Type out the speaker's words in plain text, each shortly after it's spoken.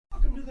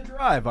The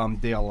Drive. I'm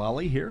Dale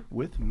Lally here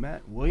with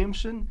Matt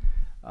Williamson.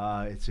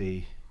 It's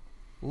a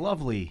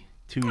lovely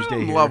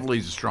Tuesday here. Lovely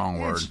is a strong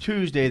word. It's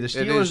Tuesday. The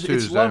Steelers. It is Tuesday.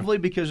 It's lovely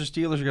because the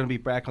Steelers are going to be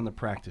back on the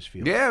practice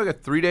field. Yeah, we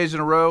got 3 days in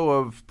a row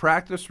of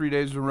practice, 3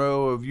 days in a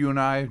row of you and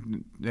I,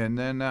 and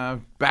then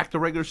back to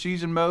regular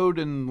season mode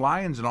and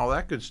Lions and all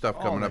that good stuff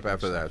coming up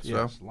after that.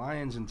 Yes, So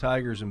Lions and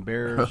Tigers and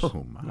Bears.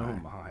 Oh my! Oh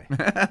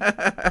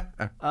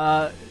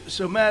my!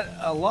 So Matt,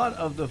 a lot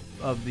of the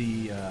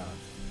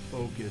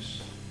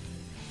focus,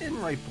 and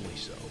rightfully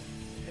so,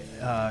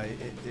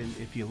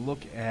 if you look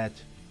at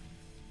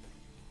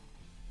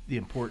the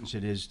importance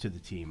it is to the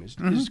team is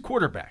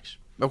quarterbacks.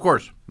 Of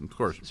course.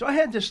 So I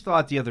had this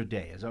thought the other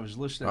day as I was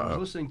listening. I was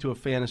listening to a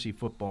fantasy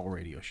football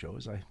radio show,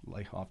 as I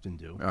often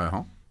do.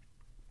 Uh-huh.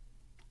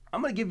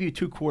 I'm going to give you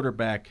 2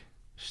 quarterback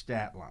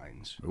stat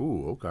lines.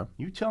 Ooh, okay.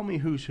 You tell me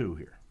who's who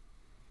here.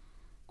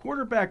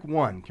 Quarterback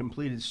 1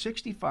 completed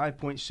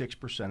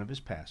 65.6% of his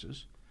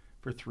passes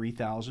for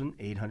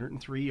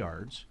 3,803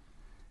 yards,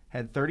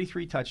 had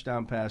 33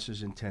 touchdown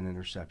passes and 10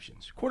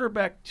 interceptions.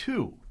 Quarterback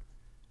 2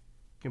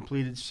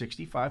 completed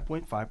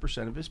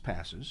 65.5% of his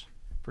passes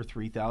for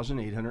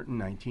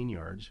 3,819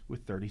 yards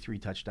with 33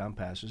 touchdown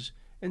passes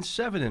and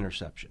 7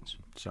 interceptions.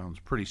 Sounds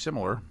pretty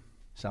similar.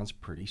 Sounds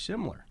pretty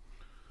similar.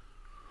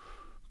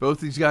 Both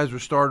these guys were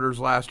starters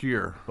last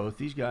year. Both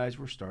these guys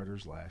were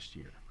starters last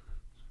year.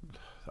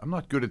 I'm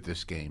not good at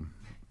this game.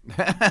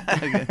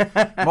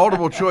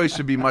 Multiple choice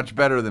would be much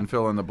better than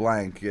fill in the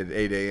blank at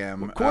 8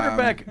 a.m.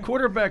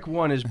 Quarterback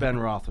 1 is Ben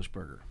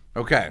Roethlisberger.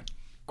 Okay.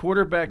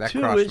 Quarterback That 2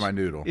 crossed my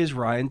noodle. is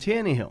Ryan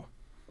Tannehill.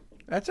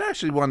 That's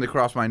actually one that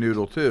crossed my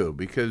noodle, too,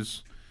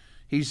 because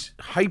he's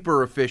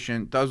hyper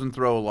efficient, doesn't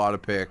throw a lot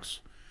of picks.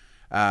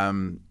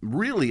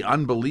 Really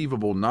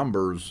unbelievable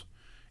numbers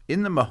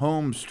in the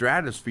Mahomes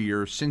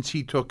stratosphere since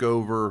he took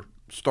over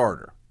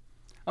starter.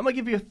 I'm going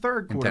to give you a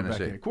third quarterback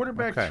Tennessee. here.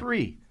 Quarterback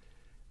 3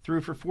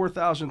 threw for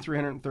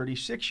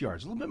 4,336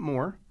 yards, a little bit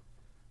more,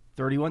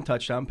 31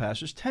 touchdown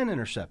passes, 10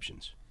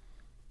 interceptions.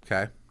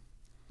 Okay.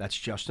 That's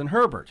Justin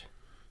Herbert.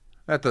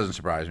 That doesn't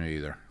surprise me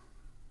either.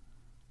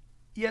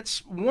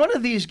 Yet one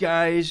of these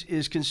guys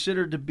is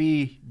considered to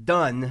be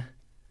done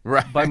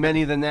by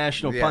many of the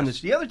national pundits.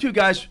 The other 2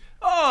 guys,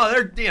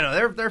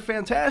 they're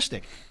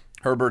fantastic.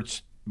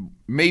 Herbert's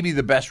maybe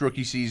the best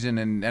rookie season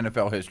in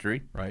NFL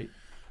history. Right.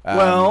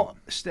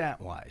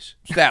 Stat-wise.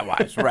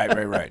 Stat-wise,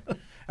 right.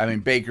 I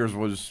mean, Baker's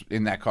was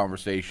in that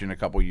conversation a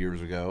couple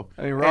years ago.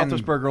 I mean,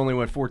 Roethlisberger only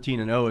went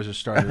 14-0 as a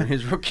starter in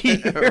his rookie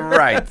year.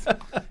 Right.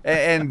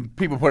 And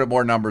people put up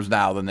more numbers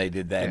now than they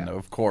did then,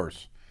 of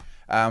course.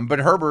 But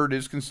Herbert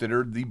is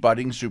considered the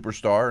budding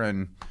superstar,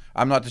 and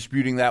I'm not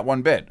disputing that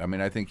one bit. I mean,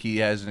 I think he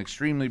has an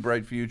extremely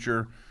bright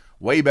future,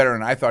 way better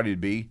than I thought he'd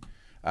be.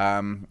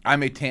 I'm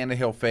a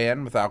Tannehill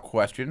fan, without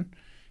question.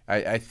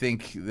 I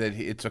think that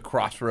it's a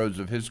crossroads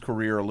of his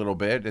career a little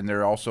bit, and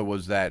there also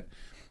was that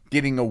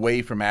getting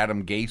away from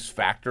Adam Gase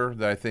factor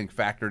that I think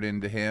factored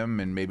into him,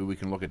 and maybe we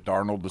can look at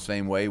Darnold the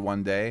same way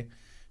one day,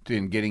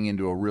 in getting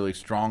into a really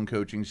strong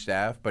coaching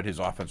staff. But his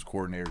offense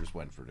coordinators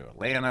went to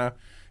Atlanta,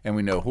 and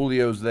we know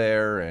Julio's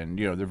there, and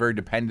they're very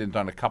dependent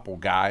on a couple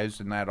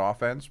guys in that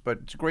offense. But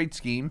it's a great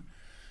scheme.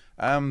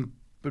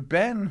 But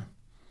Ben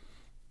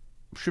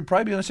should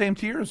probably be on the same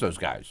tier as those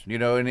guys,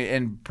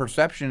 and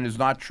perception is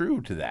not true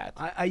to that.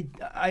 I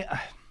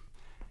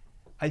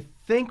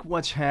think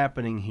what's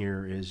happening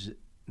here is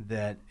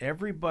that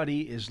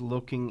everybody is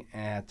looking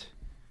at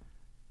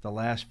the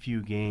last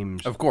few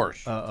games, of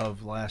course,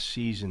 of last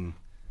season,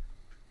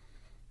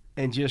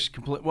 and just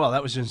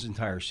that was his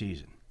entire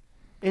season,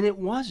 and it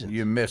wasn't.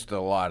 You missed a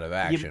lot of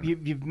action.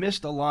 You've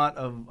missed a lot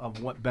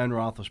of what Ben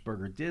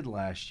Roethlisberger did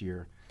last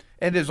year.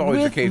 And it's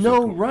always the case. With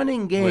no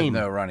running game,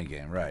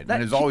 right.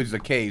 And it's always the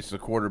case, the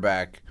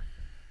quarterback.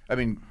 I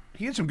mean,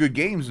 he had some good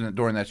games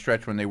during that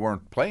stretch when they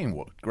weren't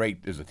playing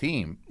great as a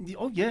team.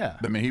 Oh, yeah.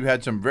 I mean, he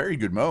had some very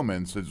good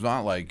moments. It's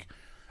not like,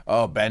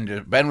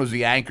 Ben was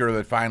the anchor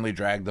that finally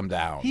dragged them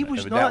down. He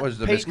was not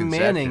Peyton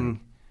Manning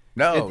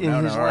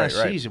in his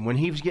last season when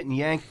he was getting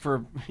yanked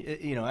for,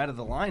 out of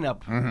the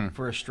lineup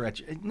for a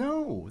stretch.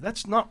 No,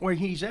 that's not where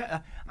he's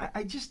at.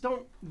 I just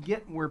don't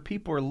get where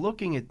people are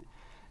looking at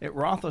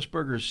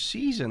Roethlisberger's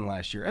season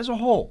last year as a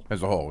whole.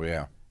 As a whole,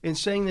 yeah. And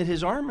saying that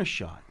his arm is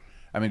shot.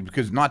 I mean,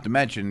 because not to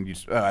mention,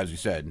 as you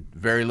said,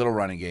 very little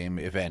running game,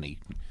 if any.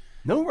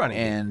 No running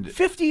game.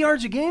 50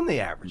 yards a game they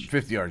averaged.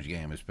 50 yards a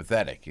game is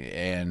pathetic.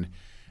 And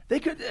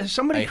they could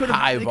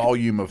high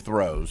volume of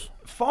throws.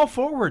 Fall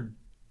forward,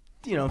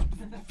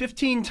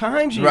 15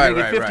 times and you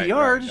get 50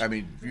 yards. Right. I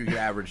mean, if you can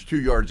average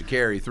 2 yards a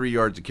carry, 3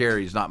 yards a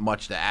carry is not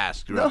much to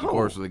ask throughout the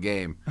course of the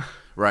game.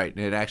 Right,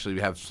 and it actually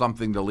have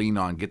something to lean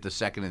on, get the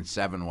 2nd and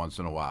 7 once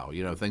in a while,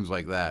 things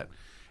like that.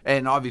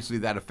 And obviously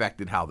that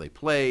affected how they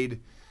played.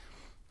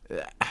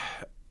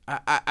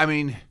 I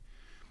mean,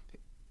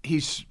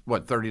 he's,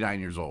 39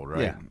 years old,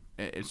 right?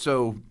 Yeah.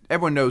 So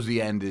everyone knows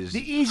the end is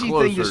the easy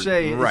closer. Thing to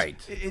say. Right.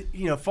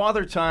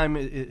 Father Time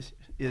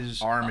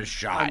is arm is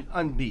shot.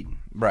 Unbeaten.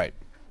 Right.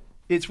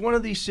 It's one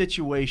of these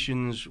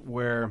situations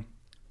where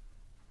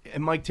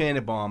And Mike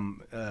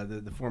Tannenbaum,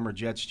 the former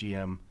Jets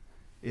GM,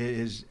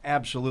 is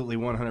absolutely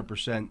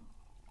 100%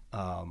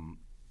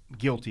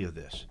 guilty of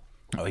this.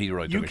 Oh, he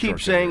really You took a keep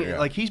short saying, finger, yeah.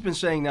 like he's been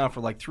saying now for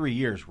like 3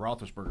 years,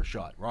 Roethlisberger's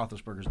shot,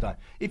 Roethlisberger's done.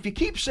 If you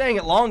keep saying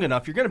it long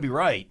enough, you're going to be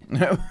right.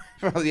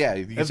 Well, yeah,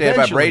 you can say it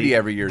about Brady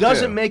every year,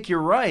 doesn't too. make you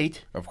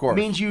right. Of course.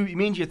 Means you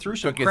threw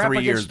some Took you crap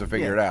 3 years against, to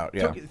figure it out,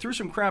 yeah. Threw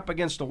some crap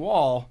against the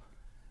wall,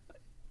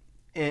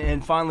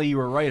 and finally you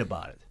were right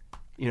about it.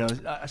 You know,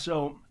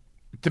 so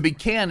to be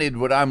candid,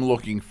 what I'm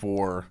looking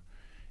for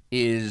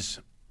is,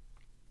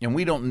 and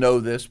we don't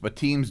know this, but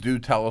teams do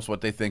tell us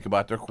what they think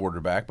about their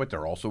quarterback, but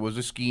there also was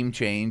a scheme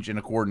change and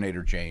a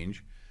coordinator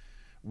change.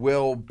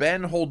 Will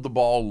Ben hold the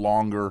ball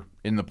longer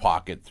in the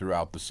pocket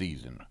throughout the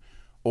season?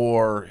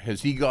 Or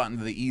has he gotten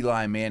to the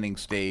Eli Manning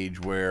stage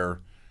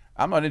where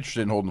I'm not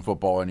interested in holding the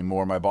football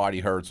anymore, my body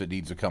hurts, it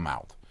needs to come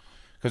out?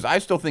 Because I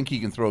still think he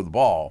can throw the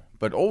ball,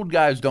 but old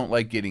guys don't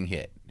like getting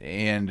hit.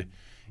 And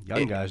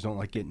young guys don't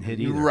like getting hit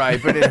either.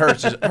 Right, but it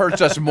hurts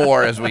us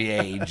more as we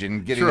age,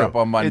 and getting up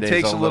on Mondays it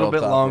takes a little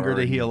bit tougher. longer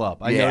to heal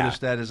up. I Yeah.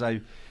 noticed that as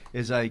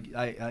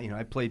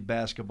I played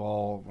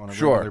basketball on a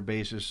regular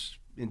basis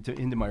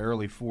into my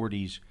early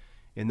 40s,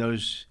 and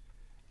those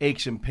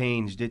aches and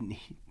pains didn't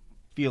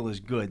feel as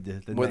good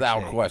the Without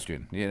next day.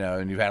 question, you know,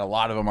 and you've had a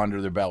lot of them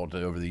under their belt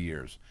over the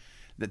years.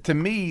 To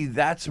me,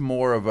 that's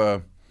more of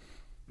a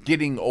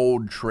getting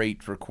old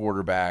trait for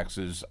quarterbacks.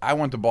 Is I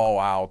want the ball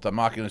out. I'm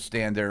not going to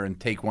stand there and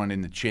take one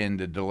in the chin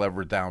to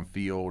deliver it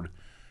downfield.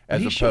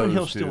 As He's shown he'll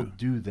opposed to, still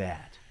do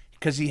that.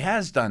 because he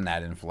has done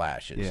that in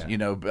flashes. Yeah. You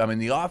know, I mean,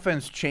 the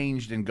offense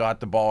changed and got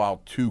the ball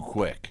out too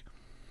quick.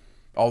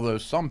 Although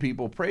some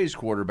people praise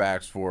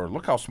quarterbacks for,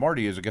 look how smart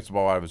he is that gets the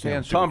ball out of his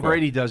hands. Tom super quick.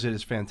 Brady does it.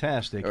 It's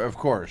fantastic. Of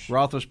course.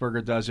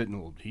 Roethlisberger does it, and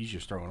well, he's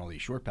just throwing all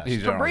these short passes. He's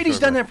But throwing Brady's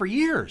short done passes. that for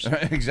years.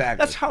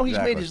 Exactly. That's how he's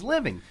Exactly. made his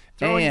living,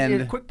 throwing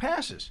And- quick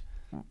passes.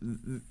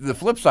 The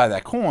flip side of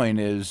that coin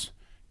is,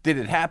 did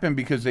it happen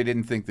because they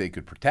didn't think they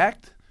could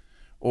protect?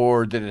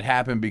 Or did it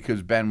happen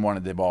because Ben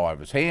wanted the ball out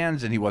of his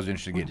hands and he wasn't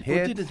interested in getting Or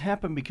hit? did it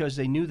happen because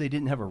they knew they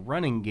didn't have a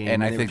running game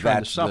And I they think were trying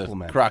that's to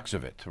supplement? the crux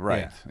of it,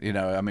 right? Yeah. You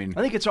know, I mean,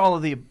 I think it's all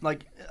of the I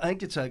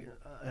think it's a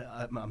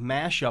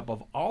mashup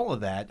of all of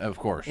that. Of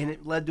course. And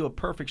it led to a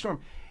perfect storm.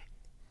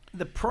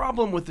 The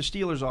problem with the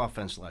Steelers'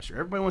 offense last year,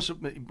 everybody wants to.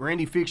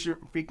 Randy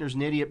Fichtner's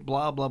an idiot.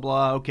 Blah blah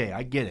blah. Okay,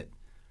 I get it.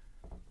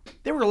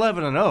 They were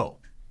 11-0,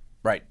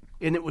 right,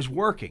 and it was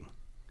working.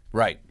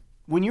 right.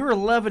 When you're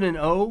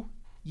 11-0,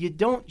 you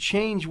don't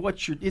change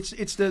what you're.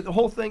 It's the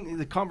whole thing,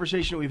 the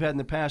conversation that we've had in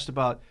the past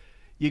about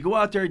you go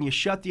out there and you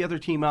shut the other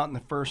team out in the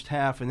first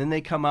half, and then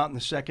they come out in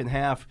the second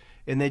half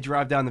and they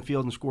drive down the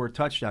field and score a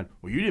touchdown.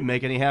 Well, you didn't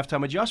make any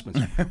halftime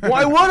adjustments.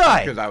 Why would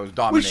I? Because I was We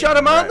dominating. shut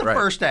them out in the Right,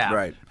 first half.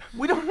 right.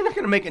 We're not going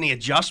to make any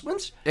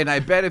adjustments. And I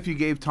bet if you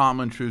gave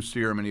Tomlin true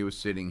serum and he was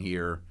sitting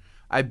here,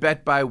 I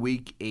bet by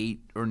week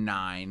 8 or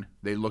 9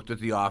 they looked at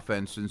the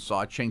offense and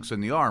saw chinks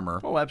in the armor.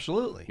 Oh,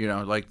 absolutely. You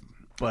know, like,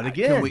 But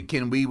again,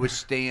 can we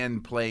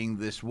withstand playing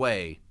this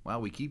way?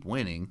 Well, we keep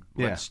winning.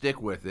 Yeah. Let's stick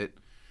with it.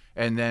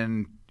 And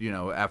then, you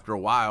know, after a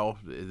while,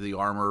 the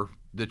armor,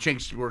 the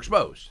chinks were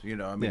exposed. You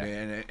know, I mean,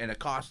 Yeah. and it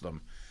cost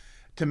them.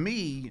 To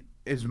me,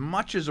 as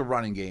much as a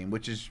running game,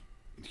 which is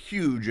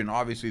huge and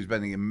obviously has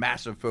been the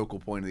massive focal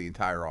point of the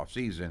entire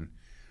offseason,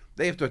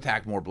 they have to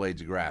attack more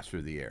blades of grass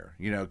through the air.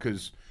 You know,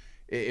 because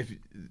even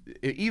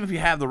if you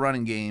have the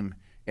running game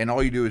and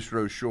all you do is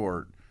throw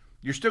short,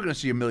 you're still going to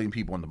see a million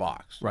people in the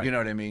box. Right. You know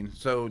what I mean?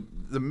 So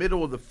the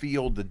middle of the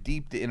field, the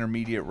deep to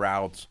intermediate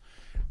routes,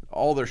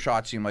 all their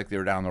shots seem like they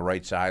were down the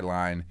right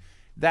sideline.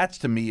 That's,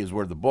 to me, is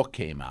where the book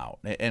came out.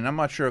 And I'm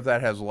not sure if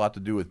that has a lot to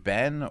do with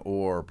Ben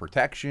or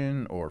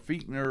protection or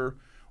Fichtner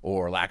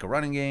or lack of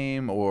running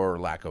game or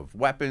lack of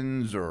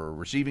weapons or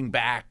receiving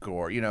back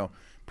or, you know,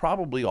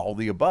 probably all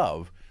the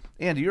above.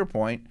 And to your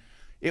point,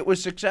 it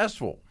was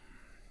successful.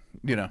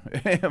 You know,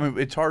 I mean,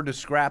 it's hard to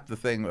scrap the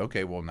thing.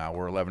 Okay, well, now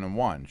we're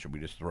 11-1. Should we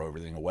just throw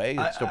everything away?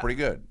 It's still pretty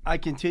good. I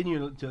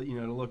continue to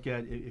look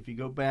at, if you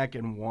go back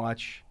and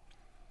watch,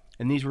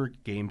 and these were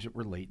games that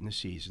were late in the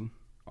season,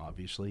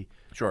 obviously.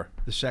 Sure.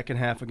 The second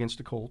half against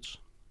the Colts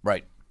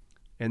Right.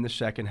 and the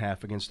second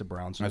half against the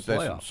Browns in the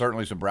That's playoffs.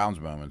 certainly some Browns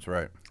moments,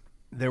 right?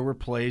 There were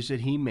plays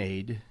that he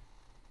made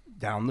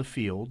down the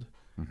field.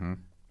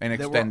 And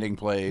extending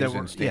plays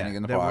and standing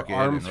in the there were pocket.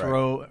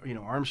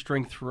 arm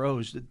strength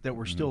throws that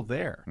were still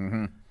there.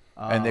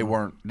 And they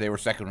were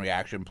second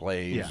reaction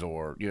plays Yeah.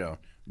 or, you know,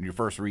 your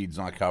first read's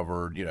not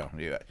covered, you know.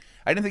 Yeah.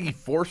 I didn't think he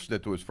forced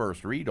it to his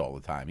first read all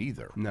the time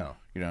either. No.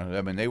 You know,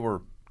 I mean, they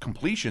were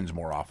completions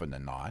more often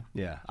than not.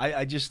 Yeah.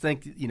 I just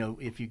think,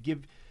 if you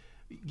give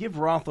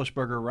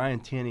Roethlisberger Ryan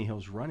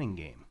Tannehill's running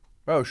game,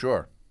 Oh,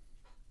 sure.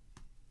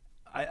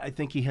 I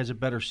think he has a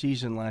better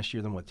season last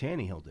year than what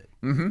Tannehill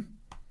did.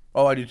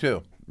 Oh, I do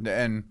too.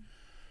 And,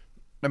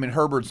 I mean,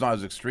 Herbert's not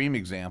his extreme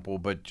example,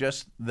 but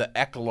just the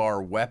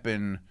Ekeler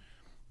weapon,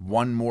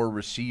 one more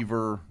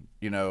receiver,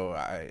 you know,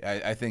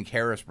 I think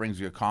Harris brings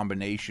you a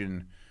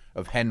combination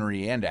of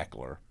Henry and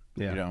Ekeler.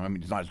 Yeah. You know, I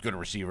mean, he's not as good a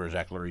receiver as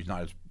Ekeler. He's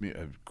not as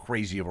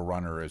crazy of a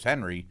runner as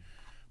Henry.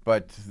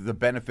 But the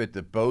benefit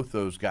that both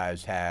those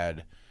guys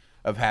had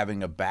of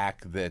having a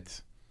back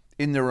that,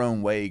 in their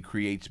own way,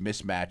 creates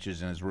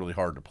mismatches and is really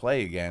hard to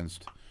play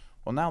against,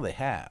 well, now they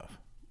have.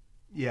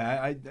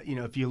 Yeah,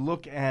 if you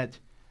look at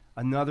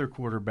another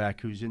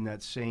quarterback who's in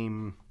that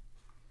same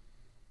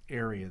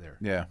area there.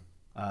 Yeah.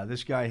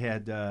 This guy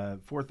had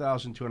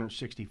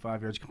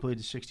 4,265 yards,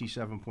 completed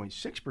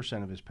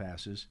 67.6% of his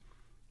passes,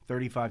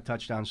 35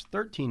 touchdowns,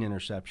 13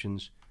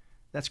 interceptions.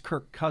 That's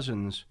Kirk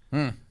Cousins.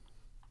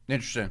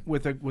 Interesting.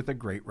 With a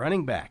great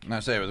running back. And I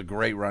say it was a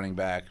great running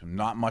back,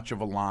 not much of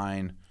a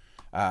line.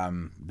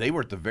 They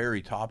were at the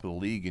very top of the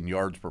league in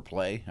yards per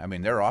play. I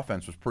mean, their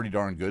offense was pretty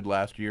darn good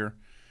last year.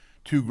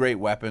 Two great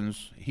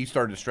weapons. He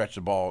started to stretch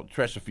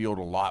the field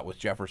a lot with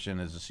Jefferson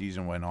as the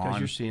season went on. Because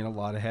you're seeing a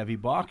lot of heavy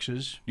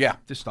boxes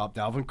to stop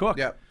Dalvin Cook.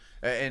 Yeah,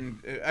 and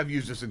I've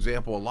used this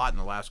example a lot in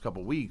the last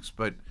couple of weeks,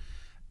 but,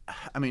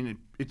 I mean,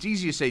 it's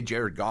easy to say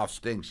Jared Goff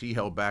stinks. He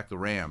held back the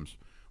Rams.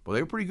 Well,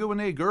 they were pretty good when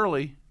they had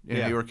Gurley.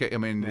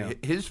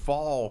 His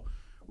fall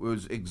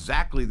was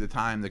exactly the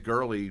time that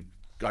Gurley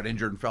got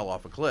injured and fell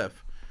off a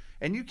cliff.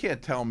 And you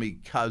can't tell me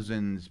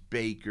Cousins,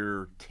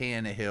 Baker,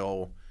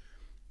 Tannehill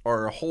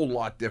are a whole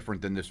lot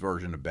different than this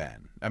version of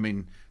Ben. I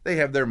mean, they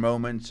have their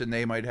moments, and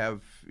they might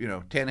have,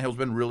 Tannehill's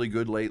been really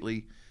good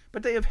lately,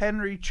 but they have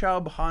Henry,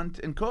 Chubb, Hunt,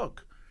 and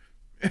Cook.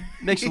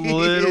 Makes a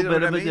little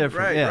bit of a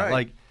difference.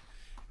 Right.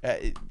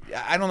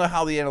 I don't know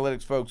how the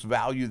analytics folks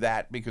value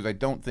that because I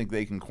don't think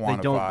they can quantify.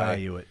 They don't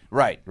value it.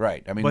 Right.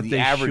 I mean, but the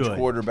average should.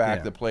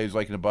 quarterback that plays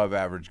like an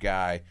above-average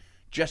guy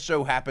just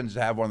so happens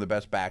to have one of the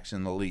best backs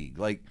in the league.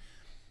 Like,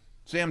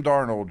 Sam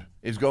Darnold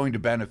is going to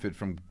benefit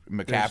from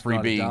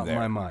McCaffrey being there. In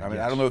my mind, I mean,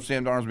 I don't know if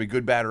Sam Darnold's going to be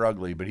good, bad, or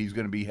ugly, but he's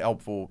going to be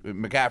helpful.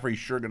 McCaffrey's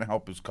sure going to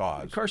help his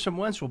cause. Carson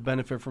Wentz will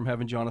benefit from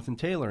having Jonathan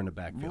Taylor in the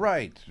backfield.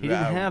 Right. He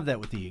didn't have that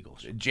with the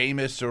Eagles.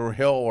 Jameis or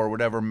Hill or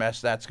whatever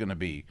mess that's going to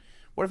be.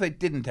 What if they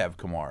didn't have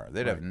Kamara?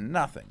 They'd have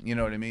nothing. You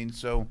know what I mean?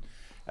 So,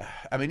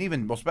 I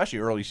mean, especially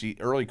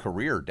early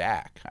career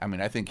Dak. I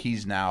mean, I think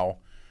he's now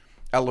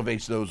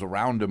elevates those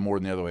around him more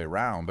than the other way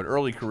around. But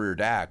early career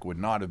Dak would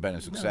not have been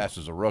a success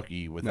as a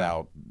rookie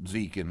without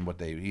Zeke and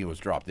what he was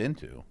dropped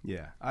into.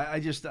 Yeah, it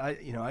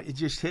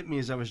just hit me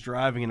as I was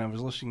driving and I was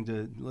listening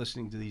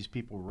to these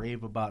people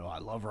rave about. Oh, I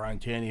love Ryan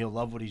Tannehill,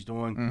 love what he's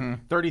doing.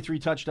 33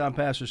 touchdown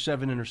passes,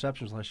 7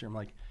 interceptions last year. I'm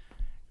like,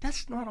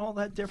 that's not all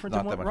that different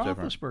than what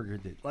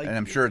Roethlisberger did. And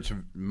I'm sure it's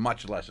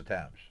much less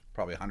attempts,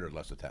 probably 100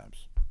 less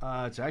attempts.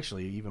 It's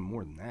actually even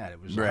more than that.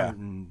 It was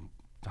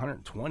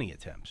 120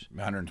 attempts.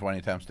 120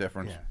 attempts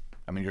difference. Yeah.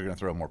 I mean, you're going to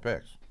throw more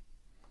picks.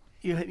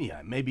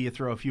 Yeah, maybe you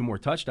throw a few more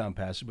touchdown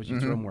passes, but you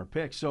throw more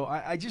picks. So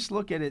I just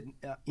look at it,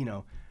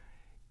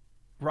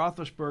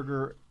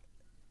 Roethlisberger,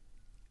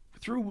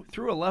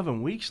 through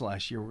 11 weeks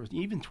last year,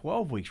 even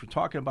 12 weeks, we're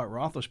talking about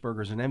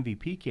Roethlisberger as an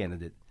MVP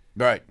candidate.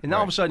 Right. And now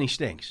all of a sudden he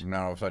stinks.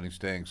 Now all of a sudden he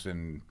stinks,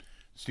 and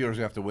Steelers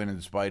have to win in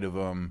spite of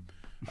him.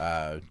 You're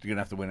going to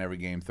have to win every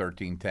game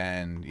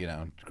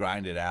 13-10,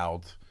 grind it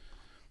out.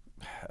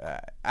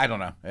 I don't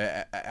know.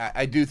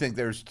 I do think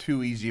there's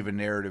too easy of a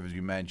narrative, as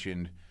you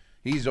mentioned.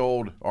 He's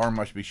old, arm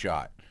must be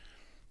shot.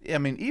 I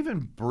mean, even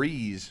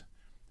Breeze,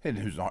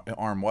 whose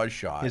arm was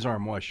shot. His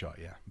arm was shot,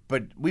 yeah.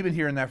 But we've been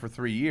hearing that for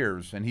 3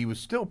 years, and he was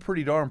still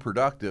pretty darn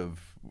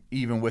productive,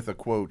 even with a,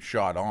 quote,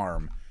 shot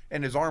arm.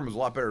 And his arm was a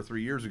lot better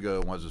 3 years ago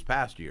than it was this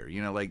past year.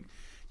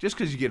 Just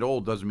because you get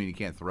old doesn't mean you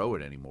can't throw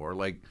it anymore.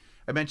 Like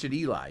I mentioned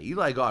Eli.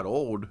 Eli got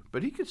old,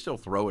 but he could still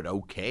throw it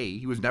okay.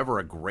 He was never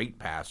a great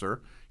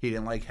passer. He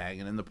didn't like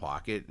hanging in the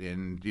pocket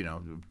and,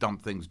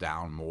 dump things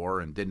down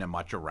more and didn't have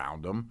much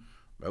around him.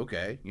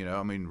 Okay.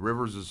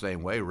 Rivers is the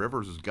same way.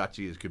 Rivers is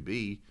gutsy as could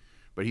be,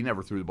 but he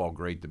never threw the ball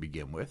great to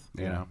begin with.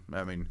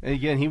 And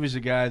again, he was a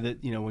guy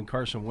that, when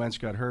Carson Wentz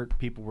got hurt,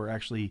 people were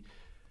actually –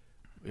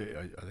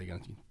 are they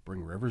going to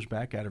bring Rivers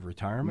back out of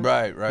retirement?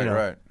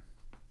 Right.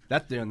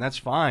 That's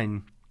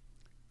fine.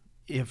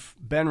 If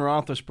Ben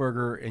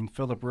Roethlisberger and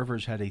Phillip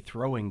Rivers had a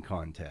throwing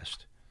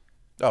contest,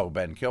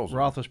 Ben kills him.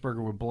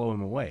 Roethlisberger would blow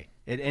him away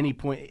at any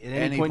point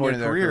in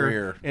their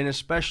career, and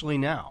especially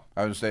now.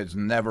 I would say it's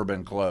never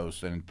been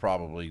close, and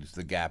probably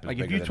the gap is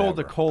bigger if you than told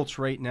ever. the Colts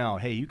right now,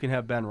 hey, you can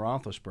have Ben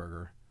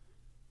Roethlisberger,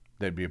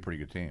 they'd be a pretty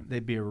good team.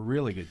 They'd be a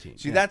really good team.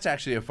 See, that's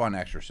actually a fun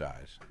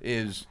exercise.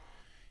 Is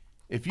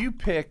if you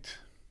picked.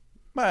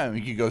 Well,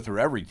 you could go through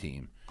every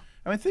team.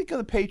 I mean, think of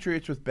the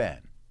Patriots with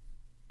Ben,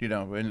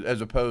 as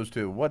opposed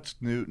to what's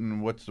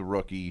Newton, what's the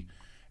rookie.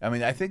 I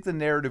mean, I think the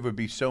narrative would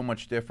be so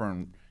much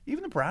different.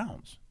 Even the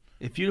Browns.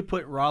 If you'd have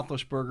put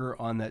Roethlisberger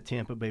on that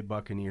Tampa Bay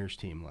Buccaneers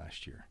team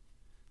last year,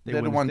 they'd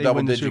have won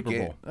double-digit Super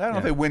game. Bowl. I don't know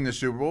if they win the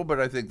Super Bowl, but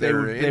I think they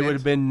would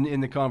have been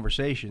in the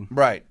conversation.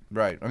 Right. I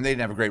mean, they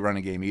didn't have a great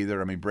running game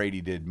either. I mean,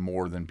 Brady did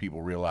more than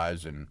people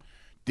realize and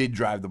did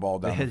drive the ball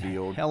down the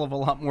field. Hell of a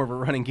lot more of a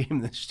running game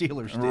than the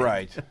Steelers did.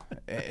 Right.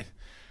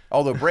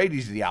 Although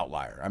Brady's the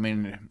outlier. I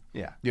mean,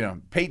 yeah.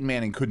 Peyton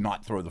Manning could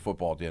not throw the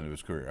football at the end of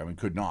his career. I mean,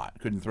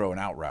 couldn't throw an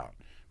out route.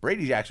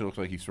 Brady actually looks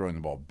like he's throwing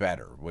the ball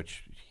better,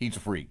 which he's a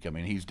freak. I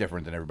mean, he's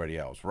different than everybody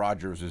else.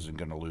 Rodgers isn't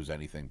going to lose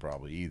anything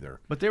probably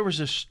either. But there was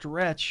a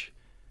stretch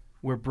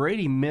where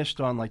Brady missed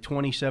on like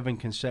 27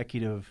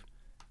 consecutive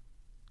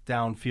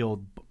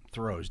downfield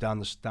throws down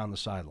the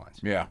sidelines.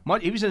 Yeah.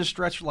 He was in a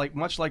stretch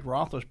much like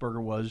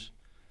Roethlisberger was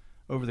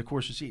over the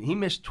course of the season. He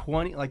missed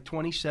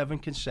 27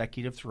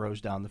 consecutive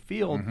throws down the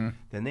field. Mm-hmm.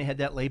 Then they had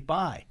that late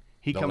bye.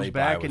 He The comes late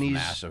back bye and was he's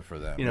massive for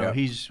them.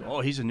 He's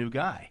a new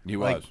guy. He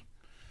was.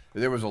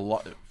 There was a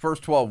lot.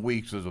 First 12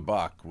 weeks as a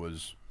Buck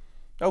was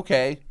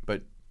okay,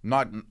 but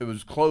not. It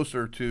was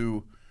closer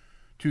to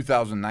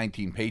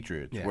 2019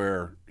 Patriots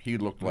where he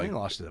looked like he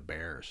lost to the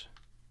Bears.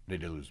 They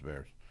did lose the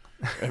Bears.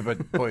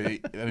 But boy,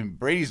 I mean,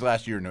 Brady's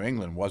last year in New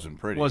England wasn't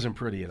pretty. Wasn't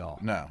pretty at all.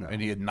 No,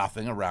 and he had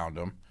nothing around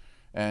him,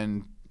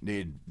 and they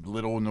had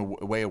little in the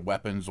way of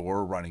weapons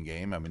or running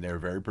game. I mean, they were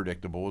very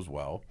predictable as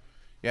well.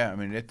 Yeah, I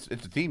mean, it's a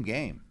team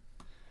game.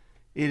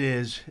 It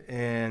is,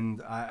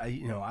 and I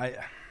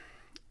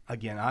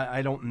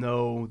don't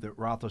know that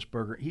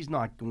Roethlisberger. He's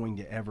not going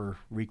to ever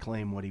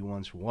reclaim what he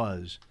once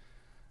was.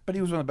 But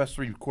he was one of the best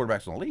 3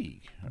 quarterbacks in the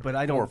league. But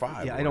I don't. 4 or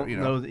 5. Yeah, I don't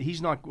know that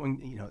he's not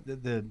going.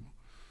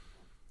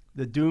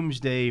 The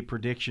doomsday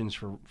predictions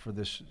for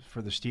the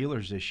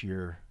Steelers this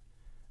year,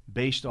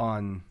 based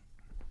on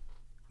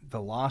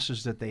the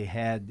losses that they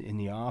had in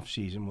the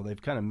offseason, well,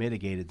 they've kind of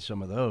mitigated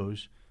some of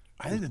those.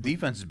 I think the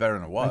defense is better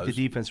than it was. I think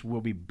the defense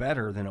will be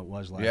better than it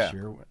was last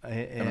year.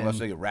 And unless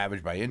they get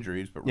ravaged by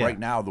injuries. But right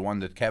now, the one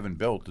that Kevin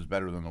built is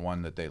better than the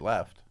one that they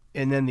left.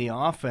 And then the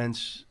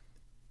offense,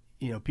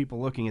 people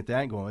looking at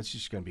that and going, it's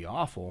just going to be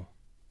awful.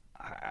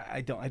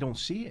 I don't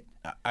see it.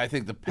 I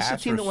think the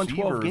pass team that won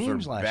 12 games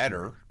receivers are last better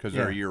year. because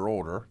they're a year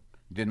older.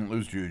 Didn't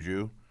lose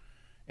Juju.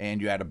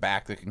 And you had a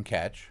back that can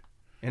catch.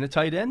 And a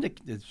tight end,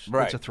 it's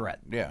a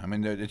threat. Yeah, I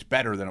mean, it's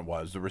better than it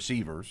was. The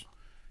receivers.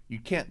 You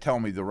can't tell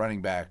me the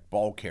running back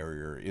ball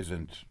carrier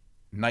isn't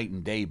night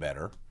and day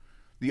better.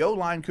 The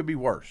O-line could be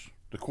worse.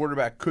 The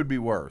quarterback could be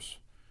worse.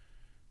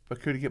 But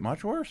could it get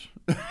much worse?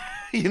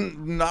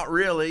 Not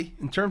really.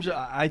 In terms of,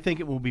 I think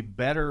it will be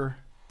better.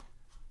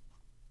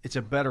 It's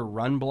a better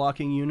run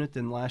blocking unit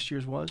than last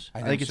year's was.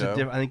 I think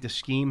so. I think the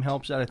scheme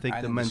helps out. I think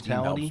the mentality the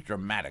scheme helps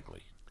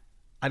dramatically.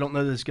 I don't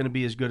know that it's going to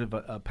be as good of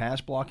a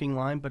pass blocking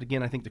line, but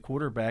again, I think the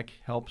quarterback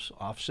helps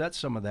offset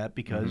some of that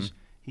because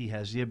he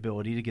has the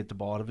ability to get the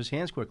ball out of his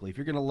hands quickly. If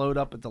you're going to load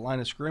up at the line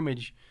of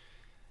scrimmage,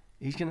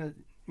 he's going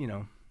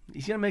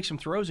to make some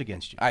throws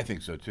against you. I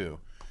think so too.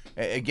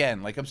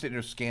 Again, like I'm sitting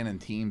there scanning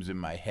teams in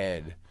my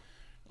head.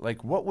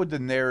 Like, what would the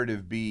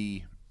narrative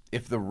be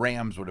if the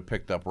Rams would have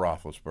picked up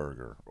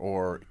Roethlisberger,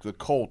 or the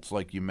Colts,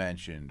 like you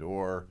mentioned,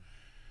 or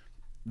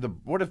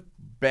what if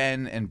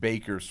Ben and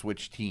Baker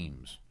switched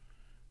teams?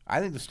 I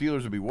think the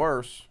Steelers would be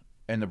worse,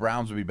 and the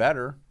Browns would be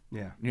better.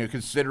 Yeah,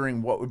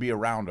 considering what would be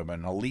around him,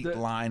 an elite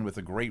line with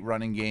a great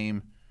running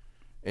game,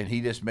 and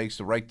he just makes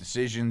the right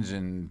decisions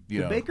and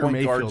the Baker point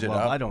Mayfield guards it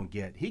love, up. I don't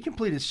get. He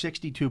completed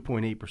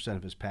 62.8%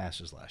 of his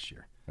passes last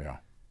year. Yeah,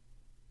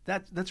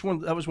 that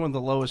was one of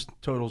the lowest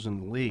totals in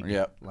the league.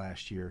 Yep.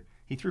 Last year.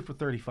 He threw for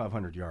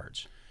 3,500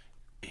 yards.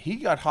 He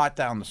got hot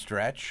down the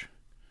stretch,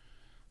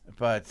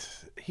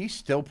 but he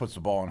still puts the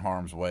ball in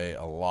harm's way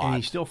a lot. And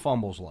he still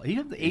fumbles a lot. He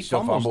had 8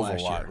 still fumbles a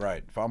last lot, year.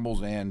 right?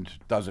 Fumbles and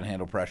doesn't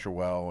handle pressure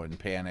well, and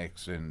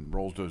panics and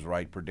rolls to his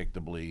right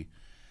predictably.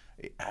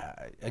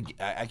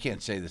 I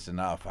can't say this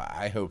enough.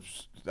 I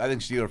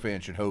think Steeler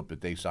fans should hope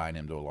that they sign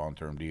him to a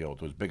long-term deal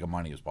to as big a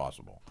money as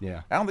possible.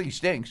 Yeah. I don't think he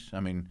stinks. I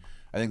mean,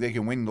 I think they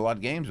can win a lot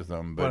of games with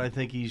him, but I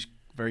think he's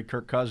very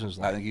Kirk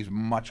Cousins-like. I think he's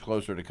much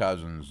closer to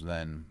Cousins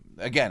than.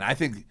 Again, I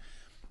think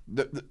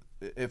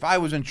if I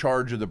was in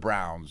charge of the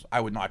Browns, I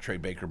would not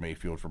trade Baker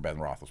Mayfield for Ben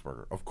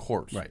Roethlisberger, of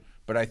course. Right.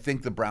 But I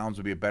think the Browns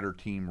would be a better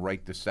team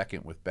right this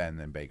second with Ben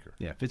than Baker.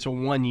 Yeah, if it's a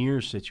one-year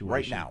situation.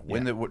 Right now.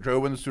 Win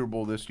the Super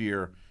Bowl this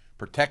year,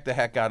 protect the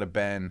heck out of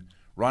Ben,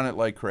 run it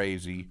like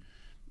crazy.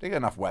 They got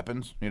enough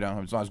weapons.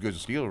 It's not as good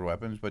as the Steelers'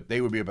 weapons, but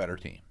they would be a better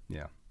team.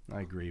 Yeah,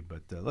 I agree.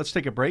 But let's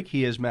take a break.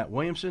 He is Matt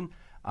Williamson.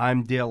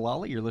 I'm Dale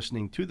Lally. You're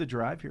listening to The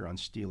Drive here on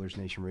Steelers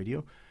Nation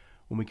Radio.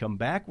 When we come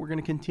back, we're going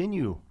to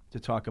continue to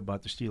talk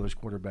about the Steelers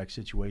quarterback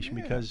situation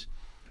because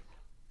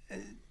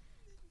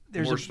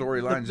there's more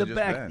storylines than just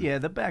Ben. Yeah,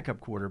 the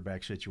backup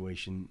quarterback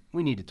situation.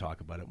 We need to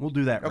talk about it. We'll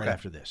do that right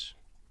after this.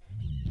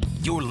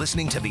 You're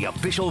listening to the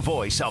official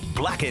voice of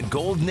Black and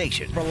Gold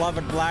Nation.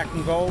 Beloved Black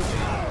and Gold.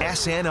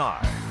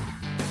 SNR.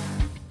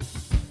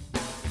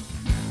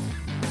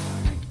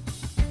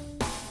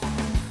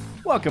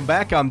 Welcome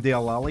back. I'm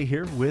Dale Lally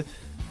here with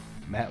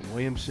Matt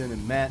Williamson.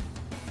 And Matt,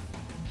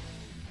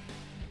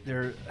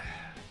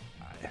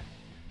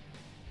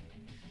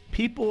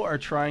 people are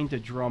trying to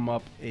drum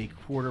up a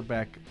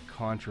quarterback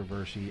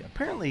controversy,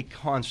 apparently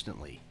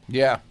constantly.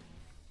 Yeah.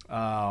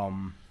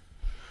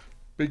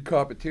 Big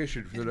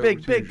competition for the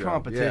big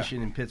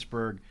competition in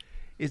Pittsburgh.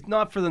 It's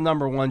not for the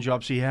number one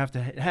job, so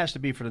it has to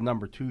be for the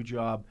number 2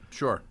 job.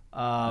 Sure.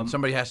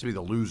 Somebody has to be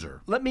the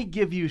loser. Let me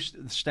give you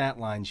the stat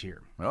lines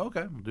here.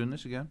 Okay, we're doing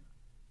this again.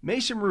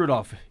 Mason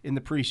Rudolph in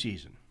the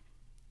preseason,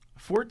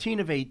 14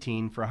 of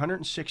 18 for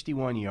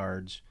 161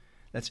 yards.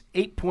 That's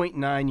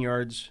 8.9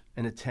 yards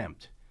an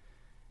attempt.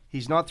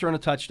 He's not thrown a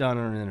touchdown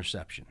or an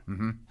interception.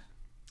 Mm-hmm.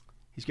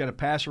 He's got a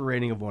passer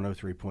rating of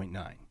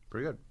 103.9.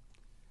 Pretty good.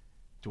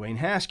 Dwayne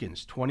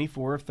Haskins,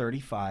 24 of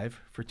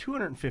 35 for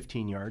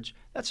 215 yards.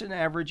 That's an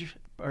average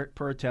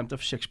per attempt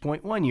of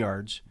 6.1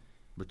 yards.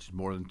 Which is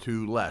more than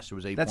 2 less. It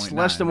was 8.9. That's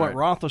less than right?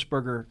 what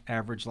Roethlisberger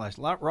averaged last.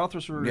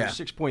 Roethlisberger Yeah. was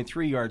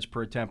 6.3 yards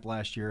per attempt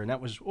last year, and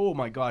that was, oh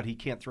my God, he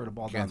can't throw the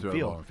ball down the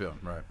field.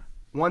 Right.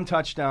 1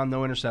 touchdown,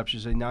 no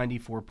interceptions, a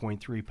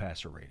 94.3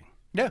 passer rating.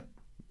 Yeah.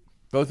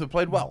 Both have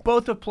played well.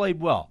 Both have played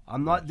well.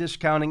 I'm not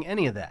discounting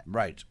any of that.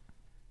 Right.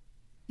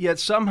 Yet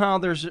somehow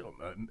there's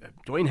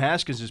Dwayne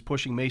Haskins is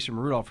pushing Mason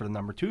Rudolph for the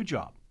number 2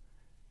 job.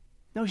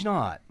 No, he's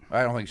not.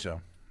 I don't think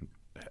so.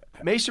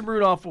 Mason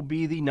Rudolph will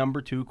be the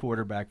number 2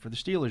 quarterback for the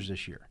Steelers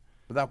this year.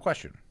 Without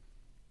question.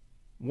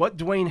 What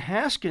Dwayne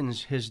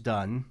Haskins has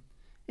done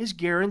is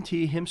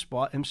guarantee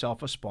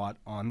himself a spot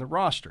on the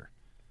roster.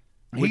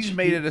 He's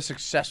made it a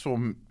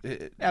successful.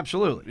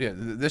 Absolutely. Yeah,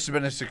 this has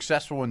been a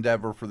successful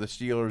endeavor for the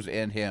Steelers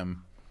and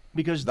him.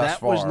 Because thus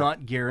that was far,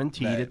 not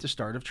guaranteed at the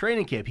start of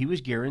training camp. He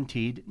was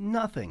guaranteed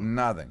nothing.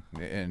 Nothing,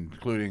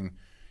 including,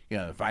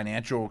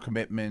 financial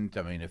commitment.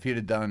 I mean, if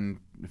he'd have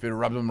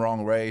rubbed him the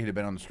wrong way, he'd have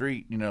been on the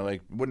street.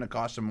 Wouldn't have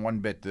cost him one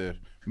bit to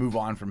move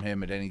on from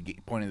him at any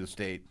point of the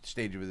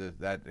stage of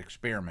that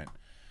experiment.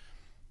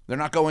 They're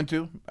not going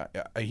to.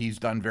 He's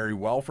done very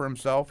well for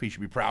himself. He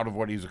should be proud of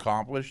what he's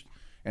accomplished,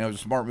 and it was a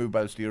smart move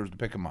by the Steelers to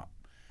pick him up.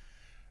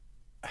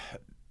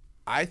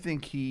 I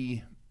think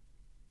he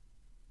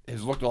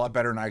has looked a lot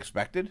better than I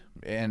expected,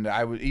 and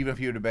even if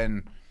he would have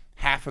been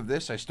half of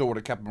this, I still would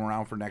have kept him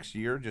around for next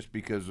year just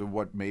because of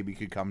what maybe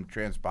could come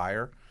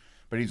transpire.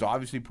 But he's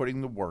obviously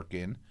putting the work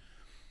in.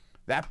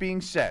 That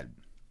being said,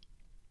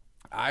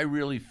 I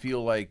really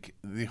feel like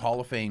the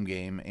Hall of Fame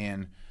game,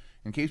 and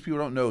in case people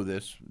don't know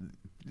this,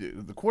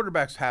 the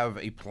quarterbacks have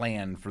a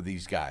plan for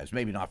these guys.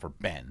 Maybe not for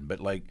Ben, but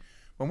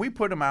when we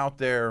put them out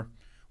there,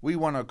 we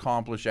want to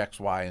accomplish X,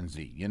 Y, and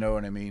Z. You know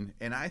what I mean?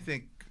 And I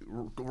think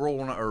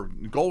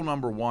goal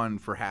number 1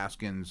 for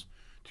Haskins,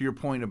 to your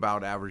point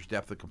about average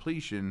depth of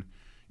completion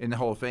in the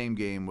Hall of Fame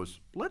game, was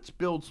let's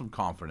build some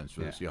confidence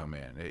for this young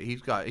man.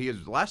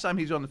 Last time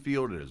he's on the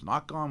field, it has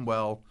not gone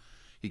well.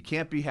 He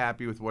can't be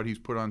happy with what he's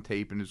put on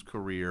tape in his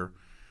career.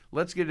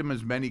 Let's get him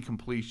as many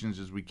completions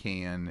as we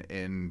can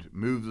and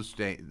move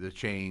the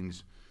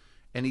chains.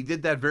 And he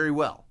did that very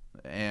well.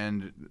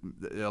 And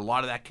a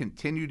lot of that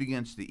continued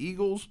against the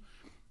Eagles.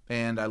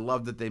 And I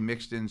love that they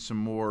mixed in some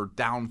more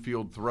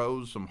downfield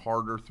throws, some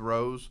harder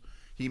throws.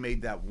 He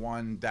made that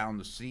one down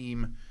the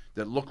seam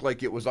that looked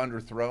like it was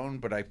underthrown,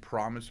 but I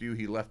promise you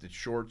he left it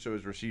short so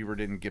his receiver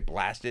didn't get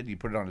blasted. He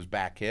put it on his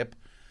back hip.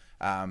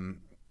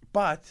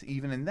 But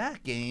even in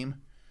that game,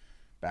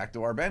 back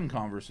to our Ben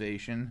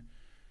conversation,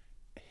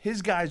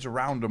 his guys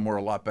around him were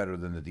a lot better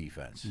than the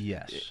defense.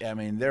 Yes. I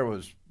mean, there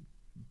was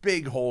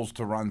big holes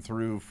to run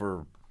through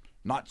for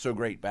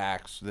not-so-great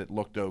backs that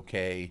looked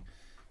okay.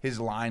 His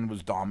line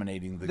was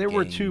dominating the game. There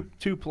were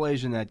two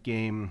plays in that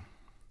game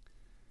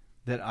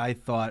that I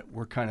thought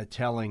were kind of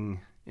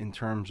telling in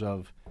terms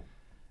of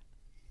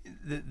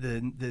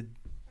the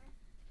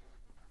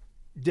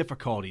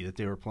difficulty that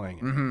they were playing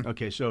in. Mm-hmm.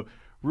 Okay, so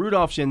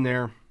Rudolph's in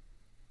there.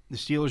 The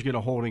Steelers get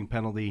a holding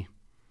penalty,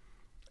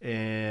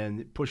 and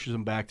it pushes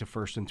them back to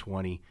 1st and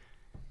 20.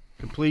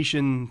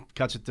 Completion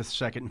cuts it to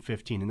 2nd and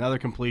 15. Another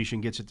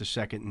completion gets it to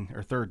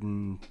 3rd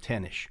and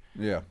 10-ish.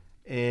 Yeah.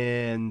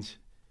 And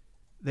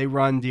they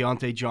run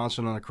Deontay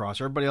Johnson on a cross.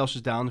 Everybody else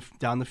is down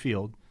the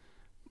field.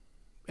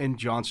 And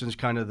Johnson's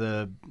kind of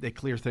they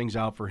clear things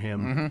out for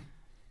him. Mm-hmm.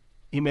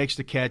 He makes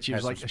the catch. It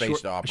was like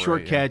a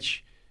short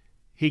catch.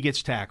 He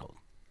gets tackled.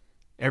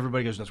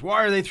 Everybody goes nuts.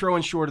 Why are they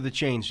throwing short of the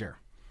chains there?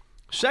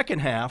 Second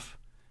half,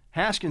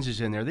 Haskins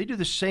is in there. They do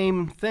the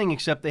same thing,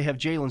 except they have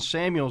Jalen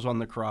Samuels on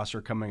the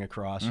crosser coming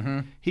across.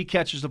 Mm-hmm. He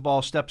catches the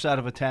ball, steps out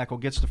of a tackle,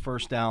 gets the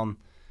first down.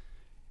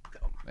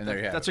 And there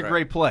you have That's it, a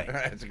great play.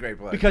 That's a great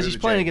play. Because he's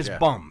playing against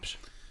bums.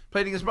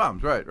 Played against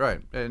bums,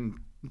 right. And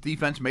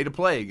defense made a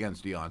play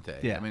against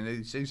Deontay. Yeah. I mean,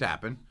 these things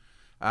happen.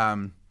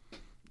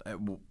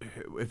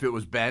 If it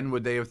was Ben,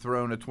 would they have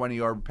thrown a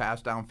 20-yard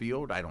pass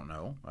downfield? I don't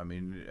know. I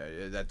mean,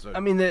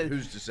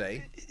 who's to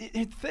say?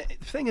 The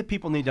thing that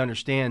people need to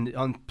understand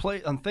on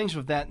things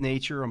of that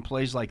nature, on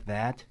plays like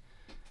that,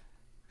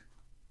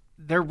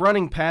 they're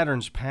running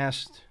patterns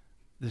past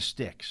the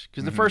sticks.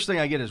 Because the first thing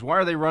I get is, why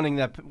are they running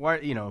that? Why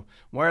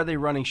are they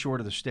running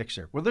short of the sticks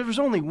there? Well, there was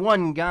only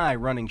one guy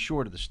running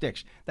short of the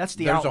sticks. That's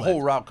the outlet. There's a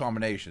whole route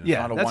combination. It's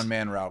not a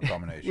one-man route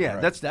combination. Yeah,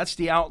 right. that's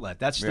the outlet.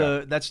 That's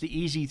the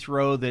easy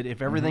throw that if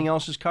everything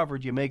else is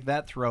covered, you make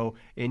that throw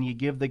and you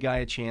give the guy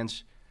a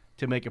chance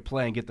to make a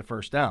play and get the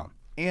first down.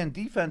 And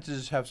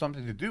defenses have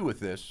something to do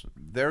with this.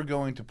 They're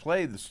going to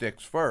play the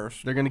sticks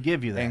first. They're going to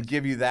give you that. And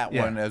give you that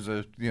one as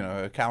a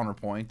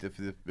counterpoint.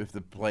 If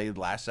the play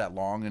lasts that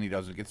long and he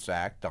doesn't get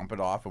sacked, dump it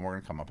off, and we're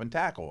going to come up and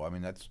tackle. I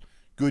mean, that's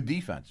good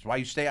defense. That's why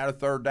you stay out of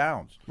third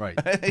downs. Right.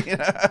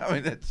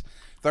 It's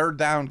third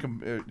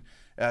down.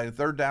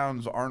 Third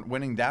downs aren't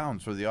winning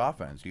downs for the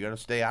offense. You got to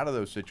stay out of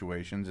those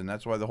situations, and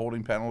that's why the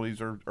holding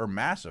penalties are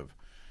massive.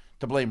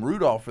 to blame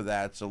Rudolph for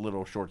that's a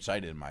little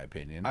short-sighted in my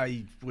opinion.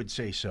 I would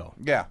say so.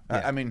 Yeah.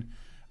 I mean,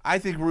 I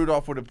think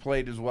Rudolph would have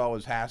played as well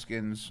as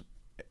Haskins,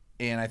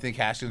 and I think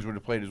Haskins would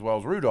have played as well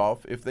as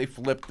Rudolph if they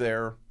flipped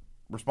their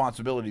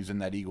responsibilities in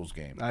that Eagles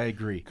game. I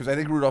agree. Because I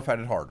think Rudolph had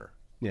it harder.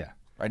 Yeah.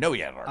 I know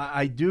he had it harder.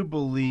 I do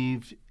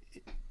believe,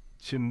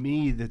 to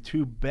me, the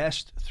two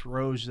best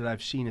throws that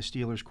I've seen a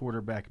Steelers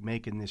quarterback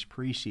make in this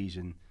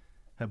preseason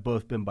have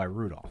both been by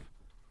Rudolph.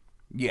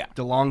 Yeah.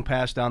 The long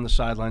pass down the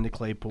sideline to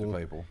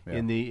Claypool, yeah.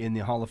 in the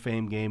Hall of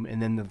Fame game,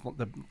 and then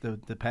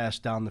the pass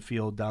down the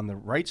field down the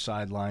right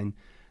sideline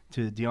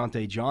to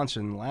Deontay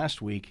Johnson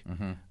last week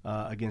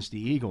against the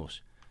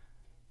Eagles.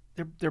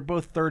 They're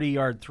both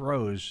 30-yard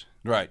throws,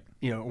 right?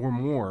 Or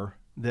more,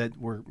 that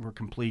were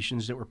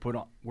completions that were put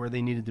on where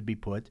they needed to be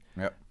put.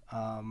 Yep.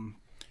 I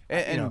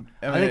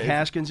think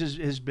Haskins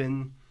has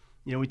been.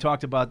 We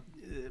talked about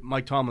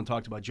Mike Tomlin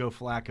talked about Joe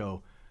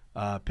Flacco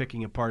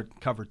picking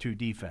apart cover 2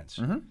 defense.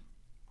 Mm-hmm.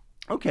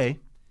 Okay,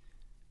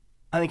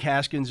 I think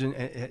Haskins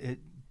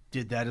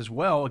did that as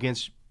well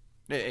against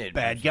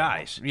bad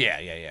guys.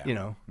 Yeah.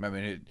 I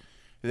mean,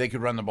 they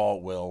could run the ball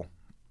at will.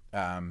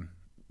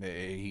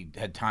 He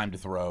had time to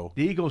throw.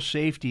 The Eagles'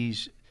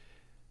 safeties.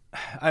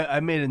 I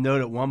made a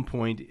note at one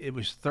point. It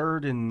was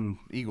 3rd and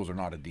Eagles are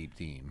not a deep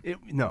team.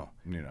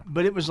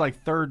 But it was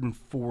like 3rd and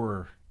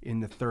 4 in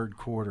the third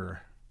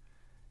quarter,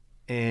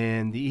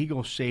 and the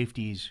Eagles'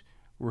 safeties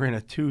were in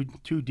a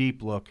two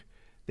deep look.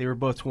 They were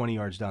both 20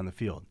 yards down the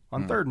field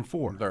on 3rd and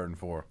 4. 3rd and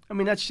 4. I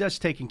mean, that's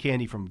taking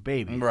candy from a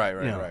baby. Right.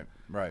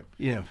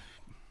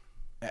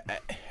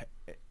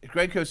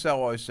 Greg Cosell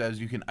always says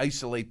you can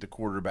isolate the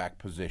quarterback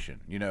position.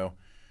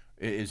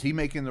 Is he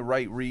making the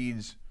right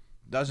reads?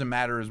 Doesn't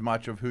matter as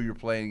much of who you're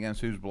playing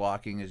against, who's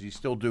blocking. Is he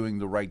still doing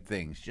the right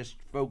things? Just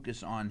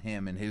focus on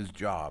him and his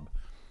job.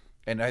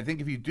 And I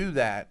think if you do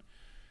that,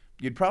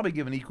 you'd probably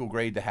give an equal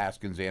grade to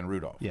Haskins and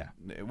Rudolph. Yeah.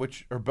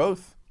 Which are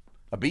both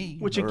a B.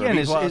 Which or again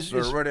a B plus is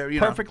or whatever,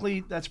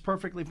 perfectly. That's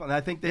perfectly fine.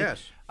 I think that.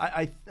 Yes.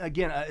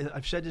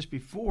 I've said this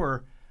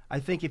before. I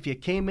think if you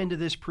came into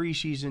this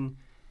preseason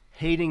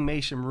hating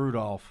Mason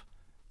Rudolph,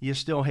 you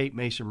still hate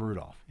Mason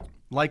Rudolph.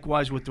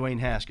 Likewise with Dwayne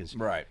Haskins.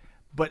 Right.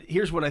 But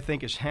here's what I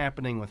think is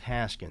happening with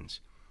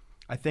Haskins.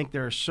 I think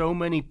there are so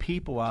many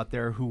people out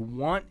there who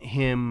want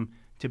him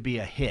to be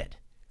a hit.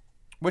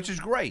 Which is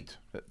great.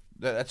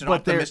 That's an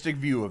optimistic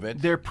view of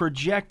it. They're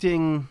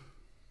projecting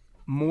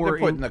more. They're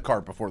putting the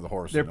cart before the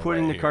horse. They're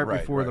putting the cart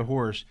before the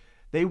horse.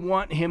 They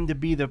want him to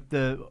be then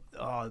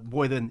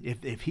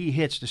if he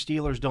hits, the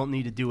Steelers don't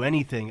need to do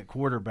anything at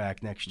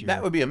quarterback next year.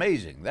 That would be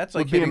amazing. That's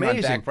like hitting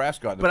on Dak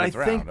Prescott in the fifth round.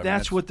 But I think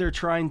that's what they're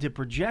trying to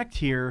project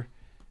here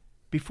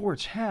before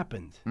it's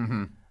happened.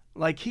 Mm-hmm.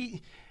 Like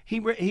the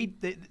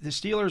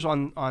Steelers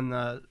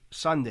on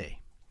Sunday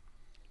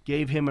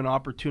gave him an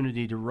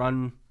opportunity to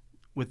run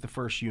with the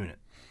first unit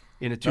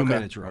in a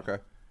 2-minute drill. Okay.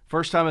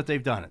 First time that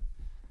they've done it.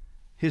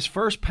 His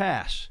first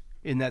pass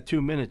in that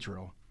 2-minute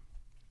drill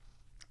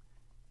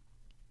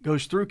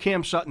goes through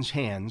Cam Sutton's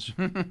hands.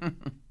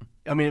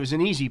 I mean,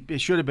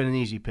 it should have been an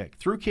easy pick.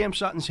 Through Cam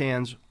Sutton's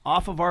hands,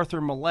 off of Arthur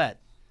Millette,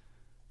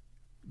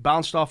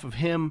 bounced off of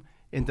him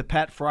into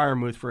Pat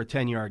Freiermuth for a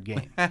 10-yard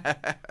gain.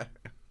 Not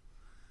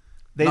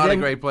a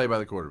great play by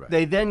the quarterback.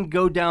 They then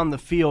go down the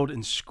field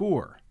and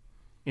score.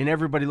 And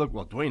everybody looked,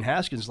 well, Dwayne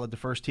Haskins led the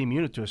first team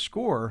unit to a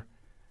score.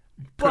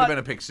 Could have been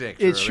a pick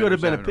six. It should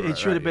have been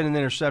an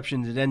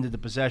interception that ended the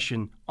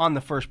possession on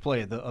the first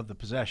play of the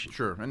possession.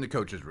 Sure, and the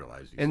coaches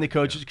realized.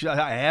 Cause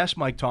I asked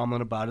Mike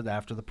Tomlin about it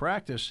after the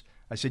practice.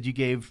 I said, "You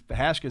gave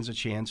Haskins a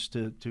chance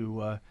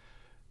to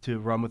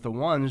run with the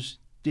ones.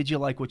 Did you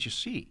like what you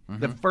see?" Mm-hmm.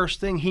 The first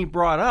thing he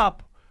brought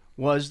up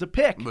was the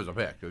pick. It was a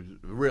pick. It was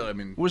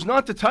really, was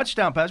not the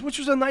touchdown pass, which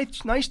was a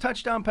nice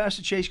touchdown pass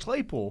to Chase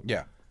Claypool.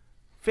 Yeah,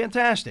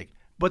 fantastic.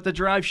 But the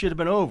drive should have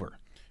been over.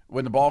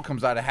 When the ball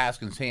comes out of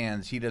Haskins'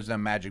 hands, he doesn't have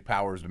magic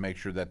powers to make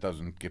sure that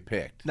doesn't get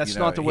picked. That's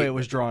not the way it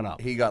was drawn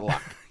up. He got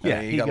luck.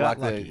 He got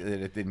lucky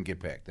that it didn't get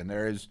picked. And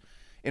there is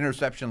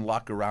interception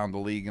luck around the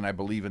league, and I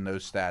believe in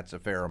those stats a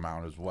fair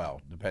amount as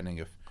well, depending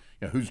if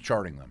who's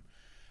charting them.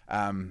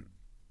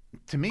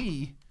 To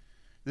me,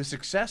 the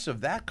success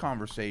of that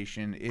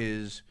conversation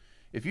is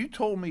if you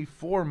told me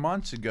 4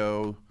 months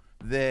ago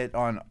that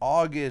on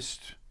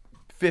August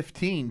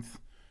 15th,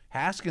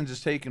 Haskins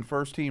is taking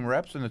first-team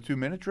reps in the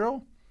 2-minute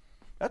drill,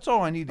 that's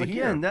all I need to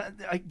hear.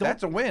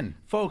 That's a win.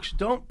 Folks,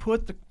 don't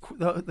put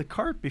the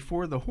cart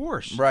before the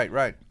horse.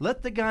 Right.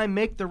 Let the guy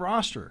make the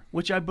roster,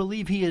 which I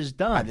believe he has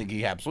done. I think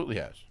he absolutely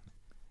has.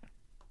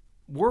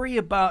 Worry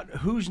about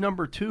who's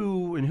number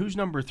 2 and who's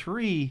number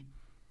 3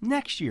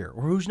 next year,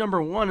 or who's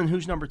number 1 and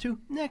who's number 2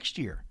 next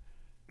year.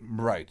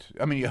 Right.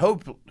 I mean,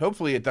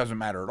 hopefully it doesn't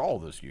matter at all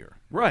this year.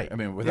 Right. I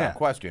mean, without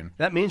question.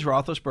 That means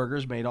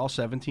Roethlisberger's made all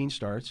 17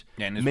 starts.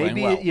 And is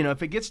playing well.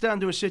 If it gets down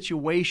to a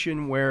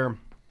situation where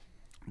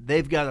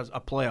they've got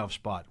a playoff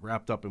spot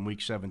wrapped up in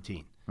Week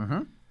 17.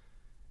 Mm-hmm.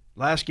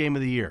 Last game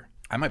of the year.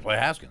 I might play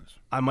Haskins.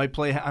 I might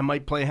play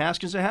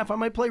Haskins a half. I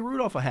might play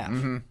Rudolph a half.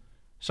 Mm-hmm.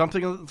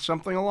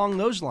 Something along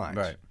those lines.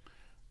 Right.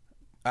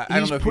 I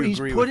don't know if you he's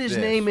agree put with his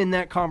this. name in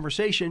that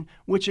conversation,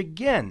 which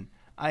again,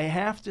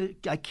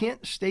 I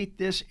can't state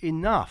this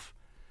enough.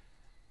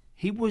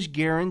 He was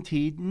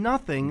guaranteed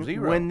nothing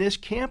Zero. when this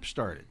camp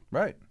started.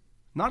 Right.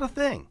 Not a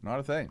thing. Not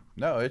a thing.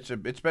 No, it's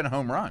been a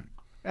home run.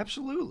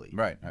 Absolutely.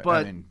 Right. But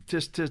I mean,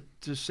 just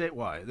to say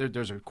why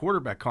there's a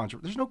quarterback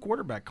controversy. There's no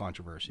quarterback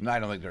controversy. no, I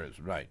don't think there is.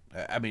 Right.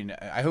 I mean,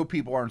 I hope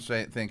people aren't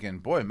thinking,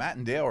 boy, Matt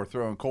and Dale are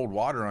throwing cold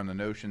water on the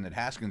notion that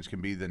Haskins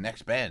can be the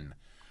next Ben.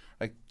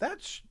 Like,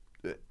 that's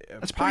pie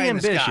pretty in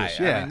the sky. ambitious,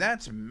 yeah. I mean,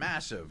 that's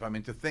massive. I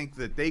mean, to think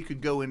that they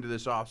could go into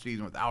this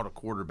offseason without a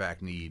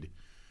quarterback need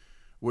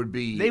would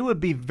be. They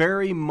would be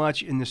very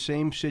much in the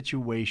same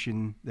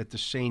situation that the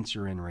Saints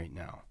are in right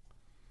now,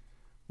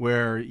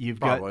 where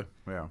you've Probably,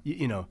 got,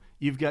 yeah.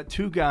 You've got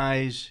two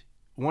guys.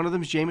 One of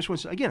them is Jameis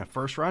Winston, again, a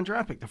first-round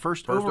draft pick, the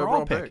first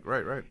overall pick.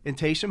 Right. And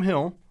Taysom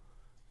Hill,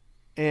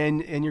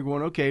 and you're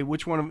going, okay,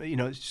 which one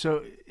of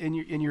so and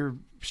you're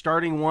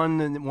starting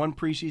one in one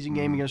preseason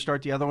game, you're going to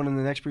start the other one in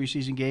the next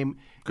preseason game.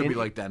 Could and, be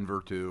like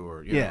Denver too,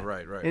 or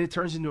right. And it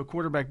turns into a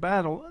quarterback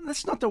battle.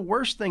 That's not the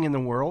worst thing in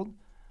the world,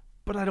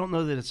 but I don't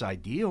know that it's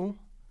ideal.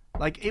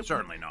 Like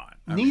Certainly not.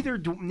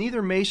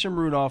 Neither Mason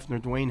Rudolph nor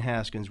Dwayne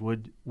Haskins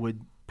would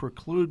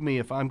preclude me,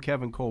 if I'm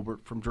Kevin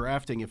Colbert, from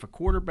drafting if a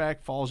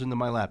quarterback falls into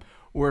my lap,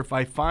 or if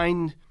I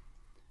find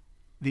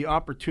the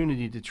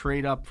opportunity to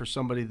trade up for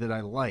somebody that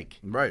I like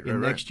in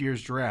next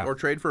year's draft, or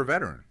trade for a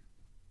veteran.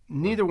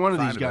 Neither one of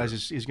these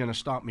guys is going to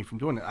stop me from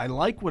doing it. I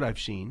like what I've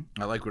seen.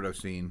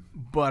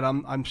 But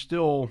I'm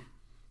still.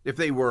 If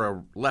they were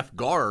a left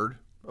guard,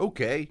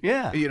 okay,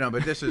 yeah,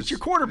 but this is it's your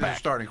quarterback, this is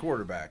starting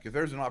quarterback. If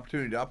there's an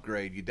opportunity to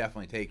upgrade, you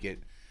definitely take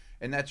it,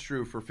 and that's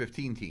true for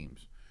 15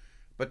 teams.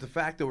 But the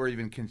fact that we're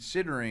even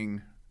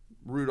considering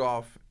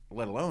Rudolph,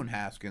 let alone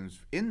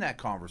Haskins, in that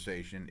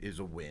conversation is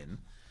a win.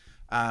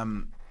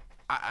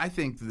 I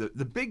think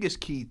the biggest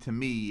key to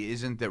me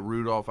isn't that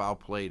Rudolph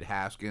outplayed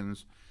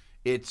Haskins.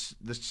 It's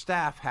the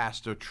staff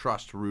has to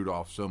trust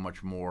Rudolph so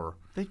much more.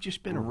 They've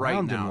just been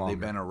around him longer. They've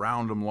been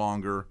around him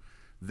longer.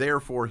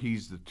 Therefore,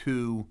 he's the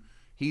two.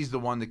 He's the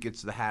one that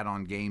gets the hat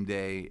on game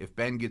day. If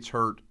Ben gets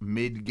hurt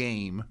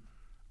mid-game,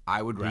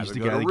 I would rather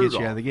go to Rudolph. Gets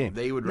you out of the game.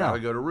 They would rather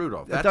go to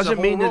Rudolph. That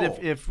doesn't mean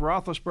that if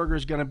Roethlisberger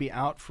is going to be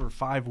out for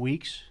 5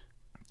 weeks,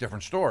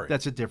 different story.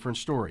 That's a different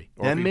story.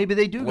 Or then maybe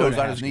they do go to on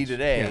Haskins. his knee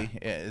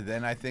today.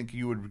 Then I think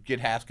you would get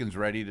Haskins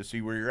ready to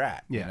see where you're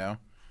at. Yeah.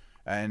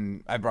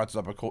 And I brought this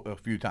up a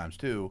few times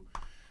too.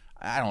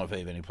 I don't know if they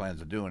have any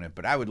plans of doing it,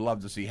 but I would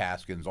love to see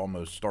Haskins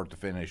almost start to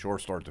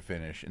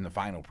finish in the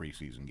final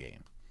preseason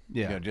game.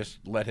 Yeah. Just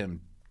let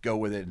him go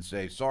with it and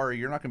say, sorry,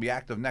 you're not going to be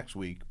active next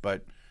week,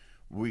 but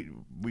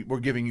we're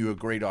giving you a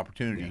great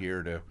opportunity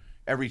here to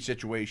every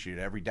situation,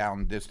 every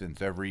down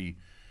distance, every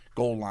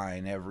goal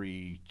line,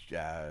 every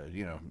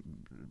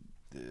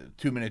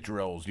 2-minute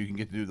drills. You can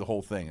get to do the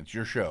whole thing. It's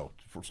your show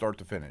from start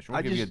to finish.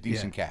 We'll give you a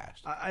decent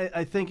cast.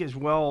 I think as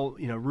well,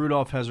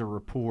 Rudolph has a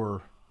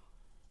rapport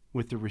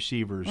with the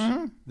receivers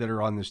that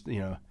are on this, that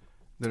are on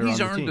the team.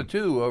 He's earned the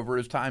two over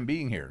his time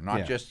being here,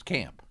 not just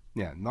camp.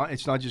 Yeah,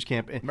 it's not just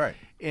camp. Right.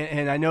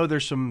 And I know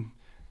there's some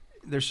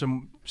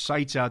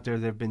sites out there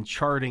that have been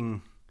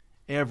charting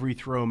every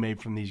throw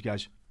made from these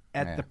guys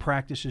at the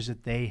practices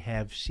that they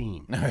have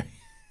seen.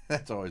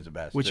 That's always the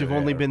best. Which have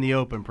only been the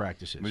open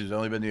practices.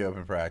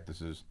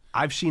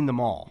 I've seen them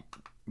all.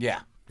 Yeah.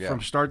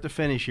 From start to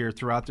finish here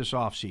throughout this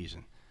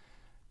offseason.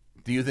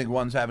 Do you think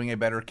one's having a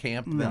better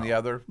camp than the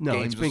other? No,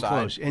 games it's been aside?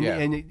 close.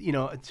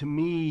 And to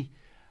me,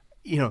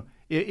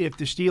 if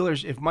the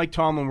Steelers, if Mike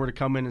Tomlin were to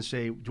come in and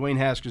say Dwayne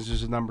Haskins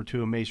is a number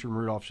 2 and Mason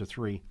Rudolph's a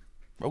 3.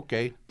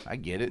 Okay, I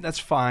get it. That's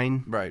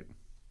fine. Right.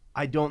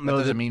 I don't know.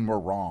 That doesn't mean we're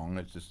wrong.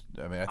 It's just,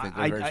 I think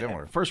they're very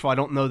similar. First of all, I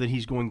don't know that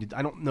he's going to.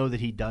 I don't know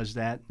that he does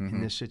that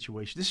in this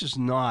situation. This is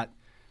not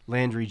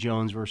Landry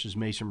Jones versus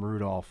Mason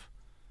Rudolph.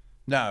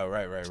 No,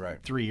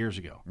 right. 3 years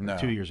ago,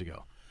 2 years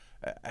ago.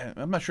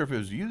 I'm not sure if it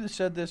was you that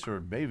said this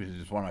or maybe it was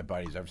just one of my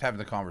buddies. I was having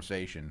the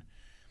conversation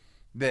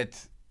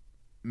that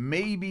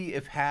maybe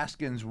if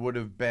Haskins would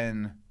have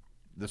been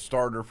the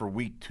starter for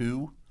week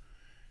 2,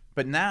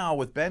 but now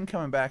with Ben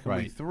coming back in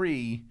week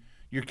 3.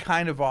 You're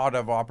kind of out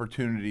of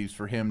opportunities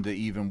for him to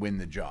even win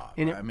the job.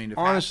 And if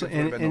honestly,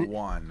 Haskins would have been the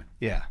one.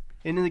 Yeah.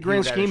 And in the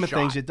grand scheme of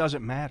things, it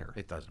doesn't matter.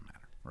 It doesn't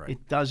matter. Right.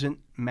 It doesn't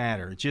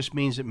matter. It just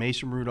means that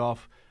Mason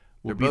Rudolph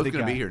will be the guy. They're both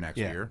going to be here next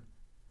year.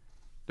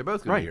 They're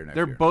both going to be here next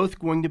year. They're both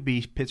going to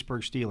be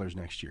Pittsburgh Steelers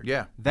next year.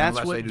 Yeah.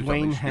 That's what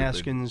Dwayne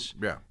Haskins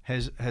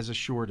has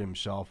assured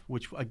himself,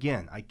 which,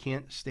 again, I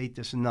can't state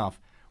this enough,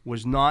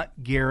 was not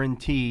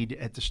guaranteed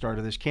at the start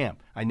of this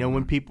camp. I know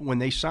when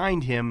they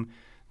signed him,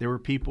 there were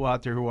people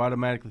out there who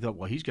automatically thought,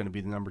 well, he's going to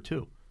be the number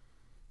 2.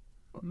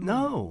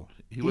 No.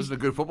 He wasn't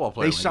a good football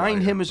player. They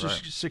signed him as a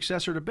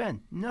successor to Ben.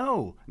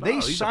 No.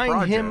 They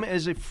signed him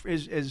as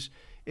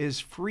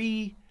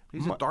free.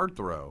 He's a dart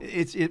throw.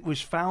 It was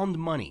found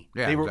money.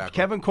 Yeah, exactly.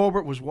 Kevin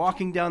Colbert was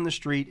walking down the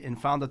street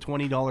and found a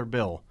 $20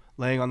 bill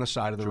laying on the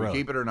side of the road. Should we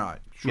keep it or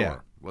not? Sure. Yeah.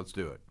 Let's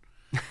do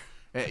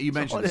it. You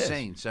mentioned the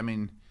Saints. I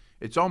mean,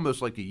 it's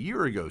almost like a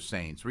year ago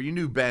Saints, where you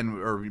knew Ben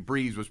or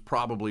Breeze was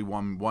probably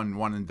one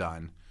and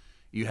done.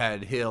 You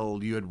had Hill,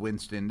 you had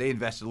Winston. They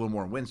invested a little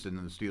more in Winston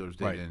than the Steelers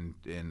did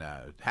in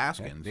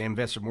Haskins. They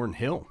invested more in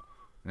Hill.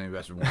 They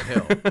invested more in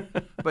Hill.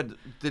 But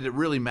did it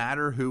really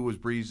matter who was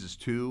Breeze's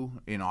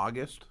 2 in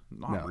August?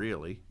 Not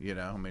really.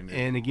 I mean.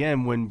 And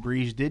again, when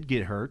Breeze did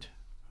get hurt,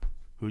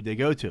 who'd they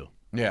go to?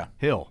 Yeah.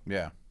 Hill.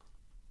 Yeah.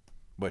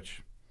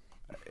 Which,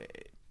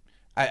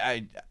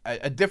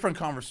 a different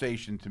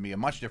conversation to me, a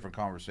much different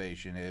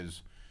conversation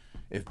is,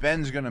 if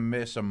Ben's going to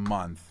miss a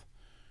month,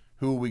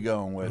 who are we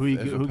going with? Who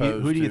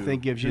do you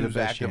think gives you the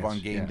best active chance? on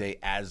game day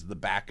as the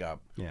backup?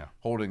 Yeah.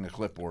 Holding the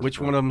clipboard. Which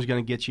one of them is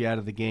going to get you out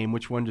of the game?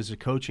 Which one does the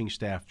coaching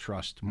staff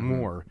trust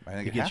more? I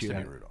think it has to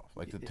be Rudolph.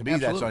 To me, Absolutely.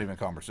 that's not even a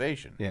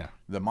conversation. Yeah.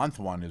 The month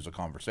one is a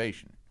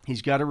conversation.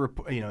 He's got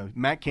to,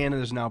 Matt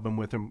Canada's now been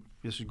with him.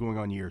 This is going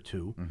on year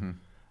 2.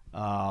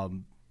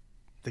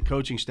 The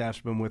coaching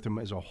staff's been with him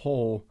as a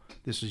whole.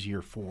 This is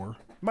year 4.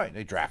 Right,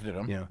 they drafted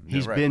him.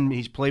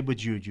 He's played with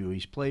Juju.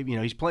 He's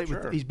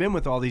been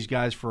with all these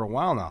guys for a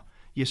while now.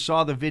 You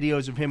saw the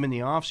videos of him in the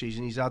offseason.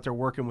 He's out there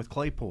working with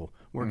Claypool,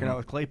 out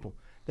with Claypool.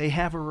 They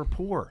have a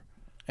rapport.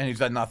 And he's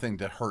done nothing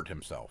to hurt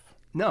himself.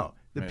 No.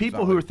 The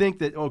people who think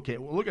that, okay,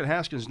 well, look at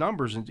Haskins'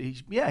 numbers, and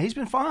he's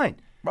been fine.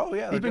 Oh,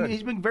 yeah,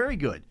 he's been very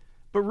good.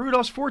 But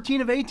Rudolph's 14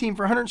 of 18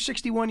 for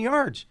 161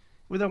 yards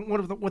with a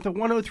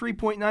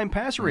 103.9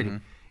 passer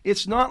rating.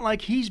 It's not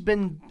like he's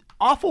been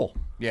awful.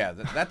 Yeah,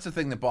 that's the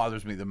thing that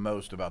bothers me the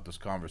most about this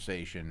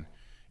conversation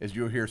is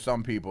you'll hear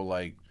some people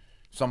like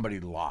somebody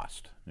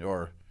lost,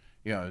 or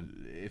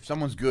if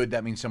someone's good,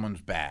 that means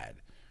someone's bad.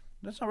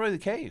 That's not really the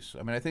case.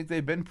 I mean, I think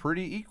they've been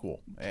pretty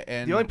equal.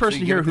 And the only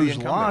person here who's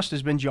lost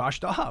has been Josh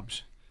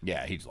Dobbs.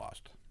 Yeah, he's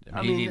lost.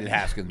 I mean, he needed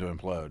Haskins to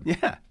implode.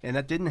 Yeah, and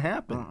that didn't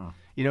happen.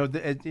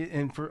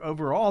 And for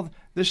overall,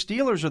 the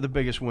Steelers are the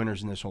biggest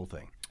winners in this whole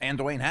thing. And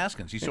Dwayne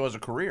Haskins, he still has a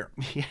career.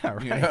 Yeah,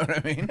 right. You know what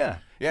I mean?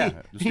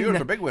 Yeah. The Steelers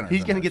are big winners.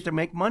 He's going to get to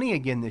make money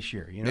again this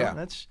year.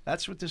 Yeah.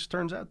 That's what this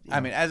turns out. I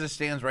mean, as it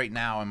stands right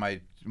now,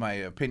 and my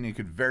opinion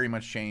could very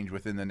much change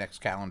within the next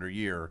calendar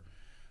year,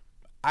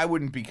 I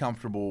wouldn't be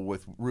comfortable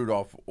with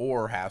Rudolph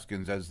or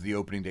Haskins as the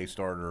opening day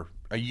starter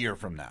a year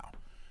from now.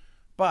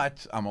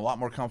 But I'm a lot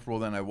more comfortable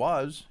than I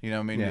was.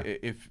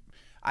 If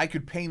I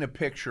could paint a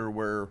picture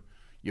where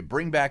you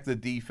bring back the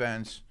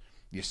defense,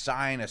 you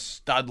sign a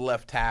stud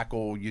left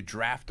tackle, you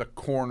draft a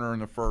corner in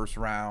the first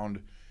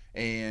round,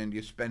 and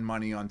you spend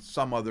money on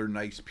some other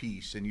nice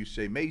piece, and you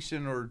say,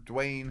 Mason or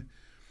Dwayne,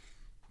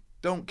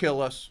 don't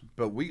kill us,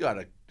 but we got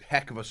a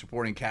heck of a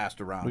supporting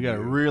cast around. We got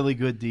a really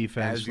good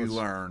defense. As you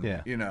learn,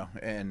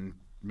 and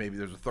maybe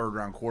there's a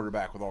third-round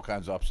quarterback with all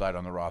kinds of upside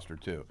on the roster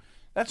too.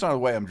 That's not the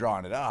way I'm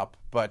drawing it up,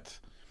 but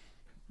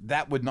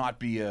that would not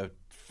be a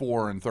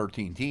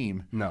 4-13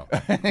 team. No,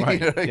 right.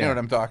 you know what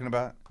I'm talking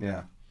about?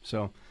 Yeah.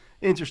 So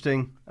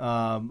interesting.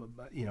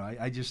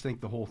 I just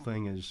think the whole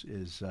thing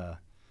is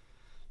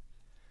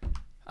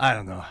I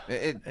don't know.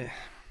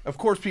 Of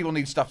course, people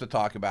need stuff to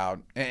talk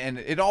about, and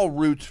it all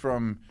roots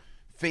from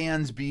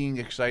fans being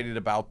excited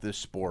about this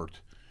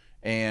sport.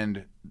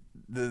 And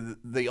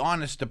the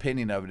honest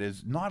opinion of it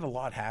is not a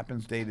lot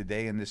happens day to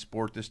day in this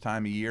sport this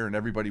time of year, and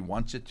everybody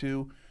wants it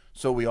to.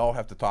 So we all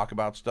have to talk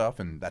about stuff,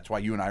 and that's why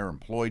you and I are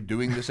employed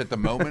doing this at the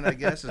moment, I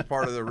guess, is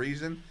part of the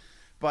reason.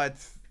 But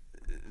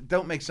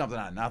don't make something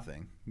out of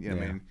nothing. I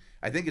mean,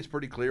 I think it's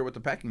pretty clear what the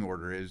pecking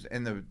order is.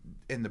 And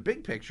in the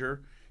big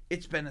picture,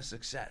 it's been a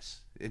success.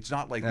 It's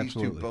not like these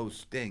two both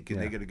stink and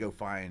they got to go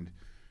find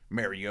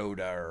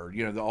Mariota or,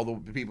 all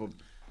the people.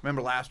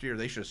 Remember last year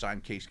they should have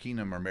signed Case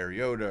Keenum or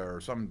Mariota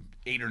or some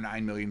 $8 or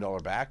 $9 million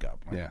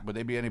backup. Would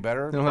they be any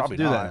better? They don't Probably have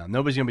to do not. that now.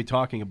 Nobody's going to be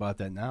talking about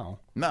that now.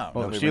 No.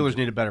 Well, the Steelers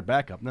need a better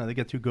backup. No, they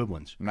got 2 good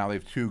ones. Now they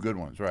have 2 good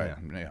ones, right?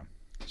 Yeah.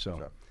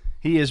 So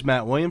he is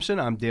Matt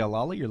Williamson. I'm Dale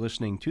Lally. You're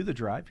listening to The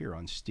Drive here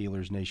on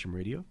Steelers Nation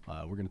Radio.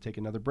 We're going to take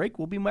another break.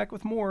 We'll be back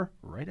with more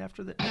right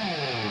after this.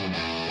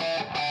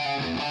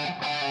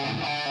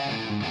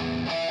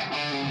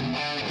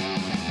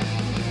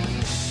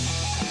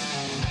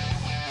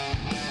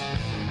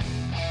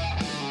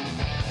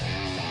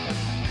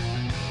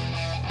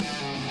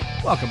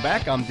 Welcome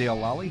back. I'm Dale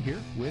Lally here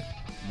with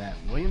Matt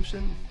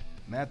Williamson.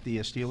 Matt, the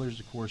Steelers,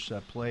 of course,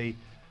 play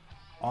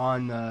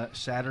on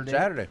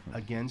Saturday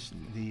against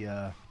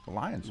the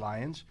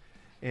Lions.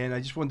 And I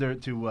just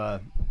wanted to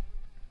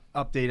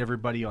update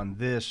everybody on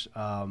this.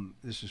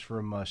 This is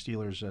from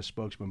Steelers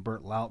spokesman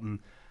Bert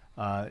Loughton.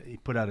 He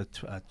put out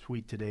a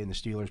tweet today, and the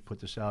Steelers put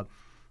this out.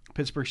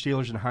 Pittsburgh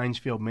Steelers and Heinz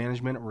Field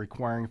management are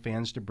requiring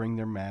fans to bring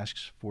their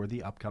masks for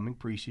the upcoming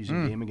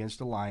preseason game against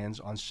the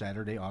Lions on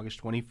Saturday,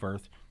 August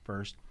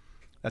 21st.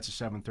 That's a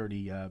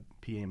 7:30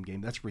 p.m. game.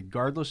 That's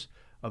regardless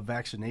of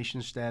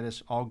vaccination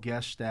status. All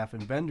guests, staff,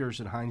 and vendors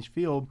at Heinz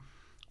Field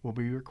will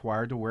be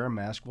required to wear a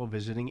mask while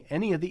visiting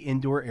any of the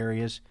indoor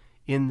areas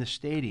in the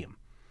stadium.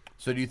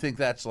 So do you think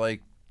that's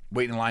like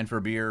waiting in line for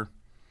a beer?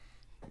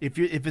 If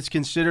it's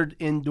considered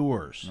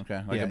indoors.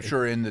 Okay. I'm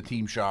sure in the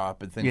team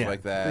shop and things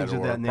like that, things or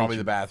of that probably nature.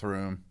 the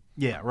bathroom.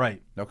 Yeah,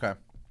 right. Okay.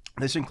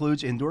 This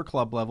includes indoor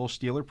club level,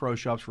 Steeler Pro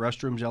Shops,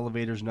 restrooms,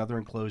 elevators, and other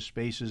enclosed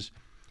spaces.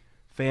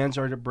 Fans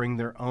are to bring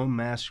their own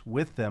masks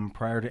with them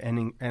prior to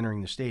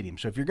entering the stadium.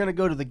 So if you're going to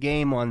go to the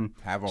game on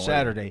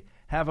Saturday,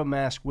 have a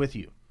mask with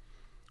you.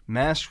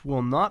 Masks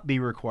will not be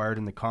required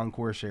in the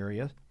concourse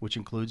area, which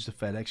includes the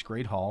FedEx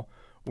Great Hall,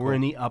 or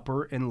in the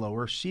upper and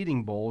lower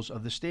seating bowls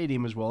of the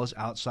stadium, as well as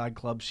outside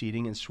club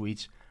seating and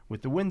suites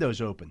with the windows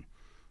open.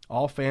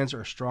 All fans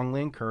are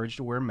strongly encouraged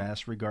to wear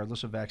masks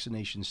regardless of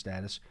vaccination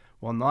status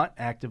while not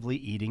actively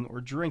eating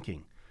or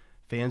drinking.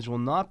 Fans will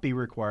not be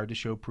required to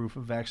show proof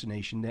of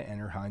vaccination to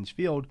enter Heinz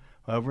Field.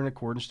 However, in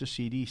accordance to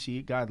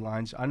CDC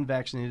guidelines,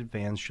 unvaccinated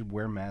fans should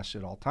wear masks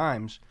at all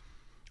times.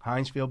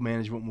 Heinz Field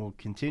management will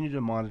continue to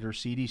monitor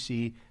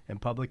CDC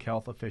and public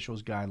health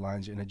officials'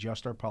 guidelines and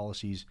adjust our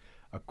policies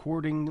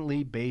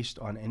accordingly based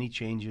on any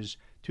changes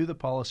to the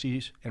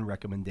policies and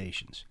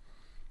recommendations.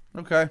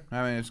 Okay.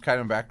 I mean, it's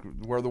kind of back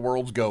where the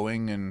world's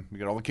going, and you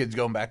got all the kids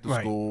going back to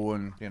school,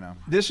 and, you know.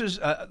 This is,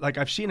 like,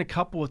 I've seen a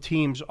couple of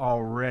teams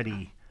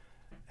already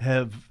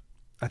have,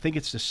 I think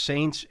it's the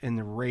Saints and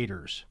the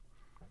Raiders,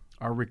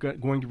 are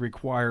going to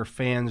require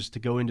fans to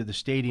go into the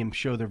stadium,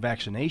 show their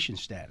vaccination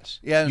status.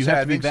 Yeah, you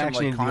have to be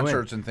vaccinated. Some, like,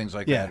 concerts and things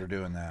like that are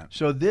doing that.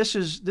 So this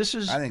is.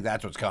 I think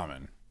that's what's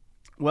coming.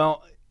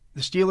 Well,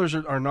 the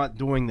Steelers are not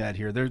doing that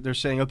here. They're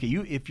saying, okay,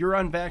 if you're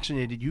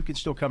unvaccinated, you can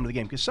still come to the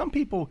game. Because some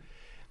people,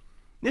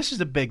 this is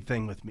the big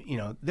thing with me. You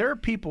know, there are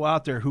people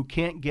out there who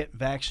can't get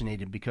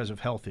vaccinated because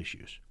of health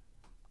issues.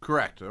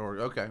 Correct.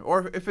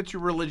 Or if it's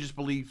your religious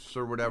beliefs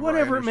or whatever.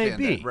 Whatever it may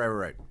be. That.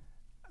 Right.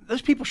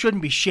 Those people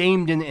shouldn't be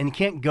shamed and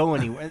can't go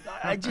anywhere.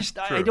 I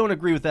don't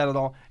agree with that at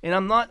all. And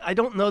I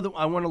don't know that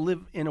I want to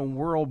live in a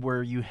world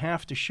where you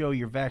have to show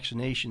your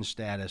vaccination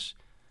status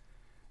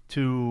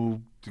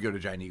to go to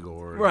Giant Eagle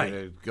or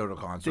to go to a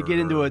concert, to get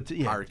into a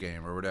Pirate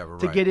game or whatever,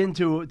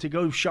 to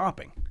go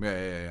shopping.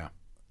 Yeah.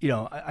 You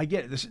know, I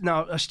get this.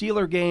 Now, a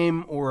Steeler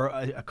game or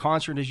a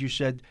concert, as you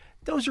said,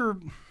 those are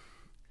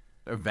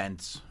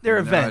events. They're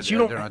events. You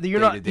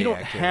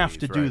don't have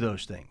to do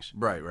those things.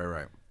 Right.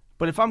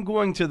 But if I'm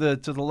going to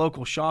the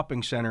local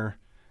shopping center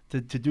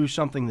to do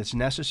something that's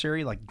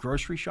necessary, like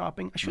grocery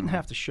shopping, I shouldn't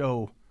have to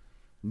show.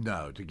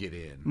 No, to get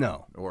in.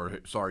 No. Or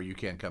sorry, you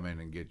can't come in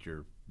and get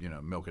your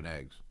milk and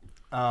eggs.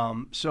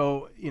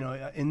 So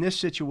in this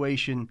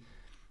situation,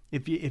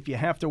 if you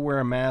have to wear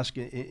a mask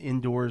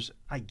indoors,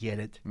 I get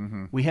it.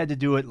 Mm-hmm. We had to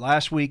do it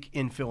last week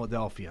in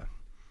Philadelphia.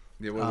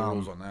 Yeah, what are the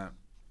rules on that?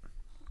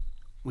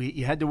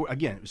 You had to,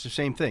 again, it was the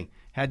same thing.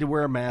 Had to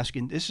wear a mask,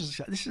 and this is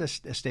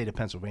a state of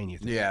Pennsylvania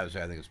thing. Yeah, I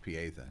think it's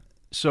PA thing.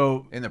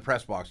 So in the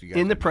press box, you guys.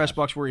 In the press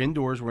box, we're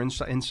indoors. We're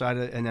inside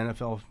an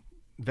NFL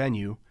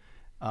venue,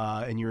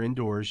 and you're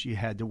indoors. You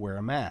had to wear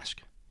a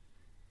mask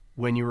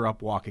when you were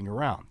up walking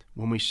around.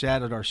 When we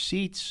sat at our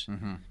seats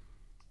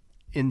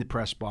in the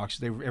press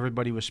box,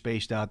 everybody was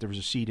spaced out. There was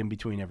a seat in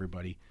between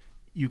everybody.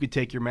 You could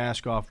take your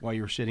mask off while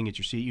you were sitting at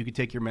your seat. You could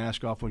take your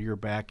mask off when you were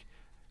back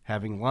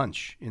having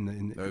lunch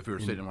if you were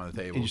sitting at one of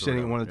the tables. And you're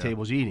sitting at one of the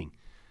tables eating.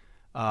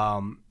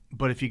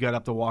 But if you got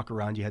up to walk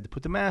around, you had to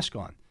put the mask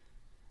on.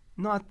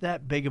 Not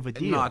that big of a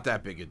deal. Not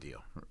that big a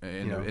deal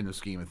in the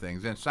scheme of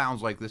things. And it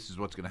sounds like this is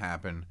what's going to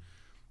happen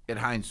at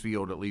Heinz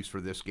Field, at least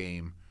for this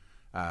game.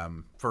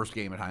 First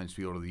game at Heinz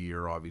Field of the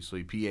year,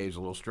 obviously. PA is a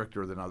little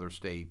stricter than other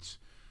states.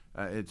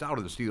 It's out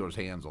of the Steelers'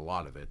 hands, a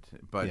lot of it.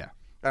 But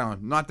I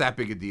don't know, not that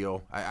big a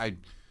deal. I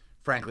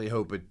frankly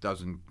hope it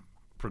doesn't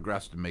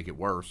progress to make it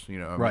worse. We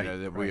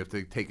have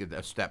to take it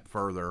a step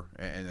further,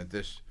 and that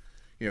this,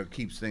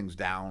 keeps things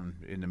down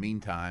in the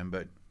meantime.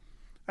 But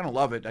I don't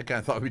love it. I kind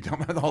of thought we'd be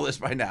done with all this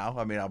by now.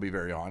 I mean, I'll be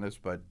very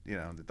honest, but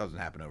it doesn't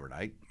happen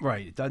overnight.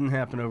 Right, it doesn't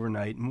happen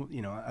overnight.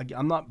 And,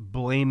 I'm not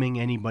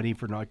blaming anybody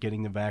for not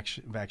getting the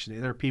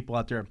vaccinated. There are people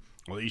out there.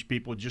 Well, these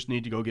people just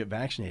need to go get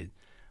vaccinated.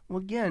 Well,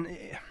 again,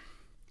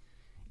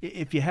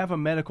 if you have a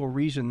medical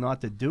reason not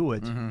to do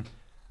it. Mm-hmm.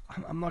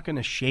 I'm not going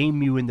to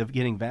shame you into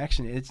getting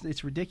vaccinated.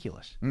 It's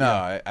ridiculous.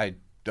 No,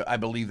 I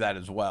believe that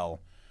as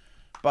well.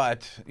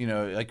 But,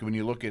 like when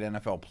you look at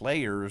NFL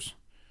players,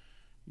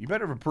 you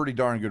better have a pretty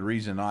darn good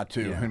reason not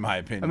to, in my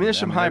opinion. I mean, there's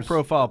some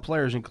high-profile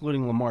players,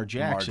 including Lamar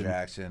Jackson.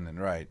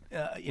 Right.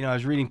 I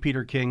was reading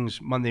Peter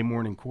King's Monday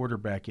Morning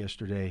Quarterback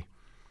yesterday,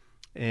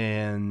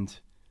 and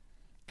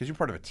because you're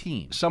part of a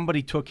team.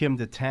 Somebody took him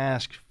to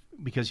task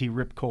because he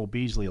ripped Cole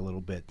Beasley a little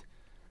bit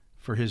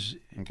for his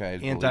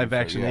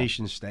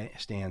anti-vaccination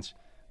stance,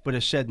 but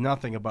has said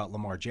nothing about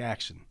Lamar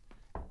Jackson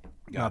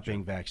not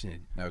being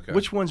vaccinated. Okay.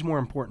 Which one's more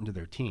important to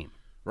their team?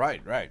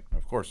 Right.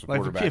 Of course,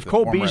 if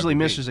Cole Beasley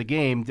misses a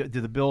game, do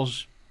the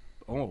Bills?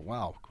 Oh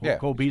wow,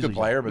 Cole Beasley's a good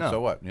player, but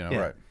so what?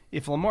 Right.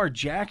 If Lamar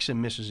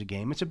Jackson misses a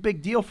game, it's a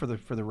big deal for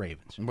the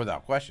Ravens.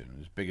 Without question,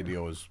 as big a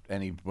deal as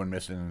anyone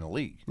missing in the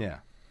league. Yeah,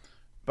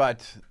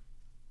 but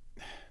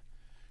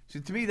see,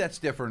 to me, that's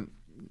different.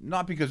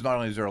 Not because not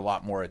only is there a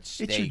lot more at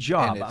stake. It's your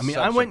job. I mean,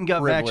 I went and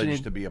got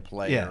vaccinated to be a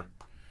player,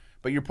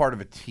 but you're part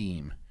of a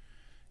team.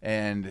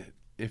 And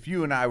if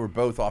you and I were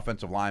both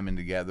offensive linemen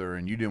together,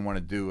 and you didn't want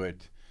to do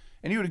it,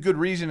 and you had a good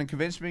reason to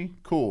convince me,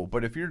 cool.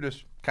 But if you're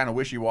just kind of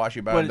wishy-washy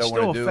about it, don't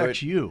want to do it,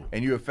 affects you,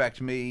 and you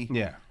affect me,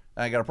 yeah,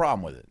 I got a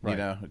problem with it. Right. You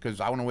know, because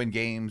I want to win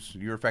games.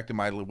 You're affecting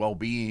my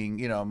well-being.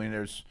 You know, I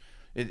mean,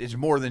 it's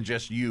more than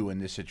just you in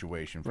this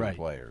situation for the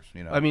players.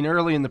 You know, I mean,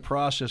 early in the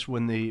process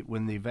when the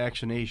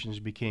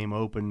vaccinations became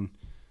open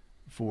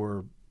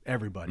for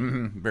everybody,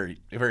 very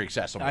very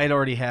accessible. I had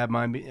already had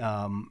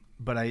mine.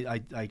 But I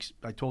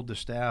told the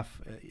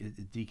staff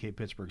at DK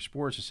Pittsburgh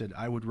Sports, I said,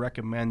 I would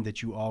recommend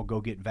that you all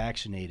go get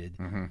vaccinated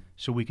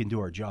so we can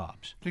do our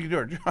jobs. So you can do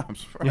our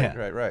jobs.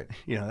 Right, right.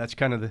 You know, that's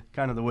kind of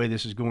the way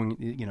this is going,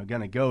 you know, going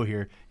to go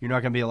here. You're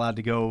not going to be allowed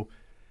to go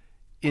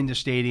into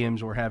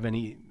stadiums or have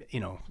any, you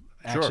know,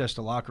 access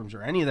to locker rooms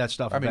or any of that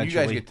stuff. I mean,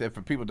 eventually. you guys get,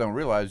 for people don't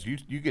realize,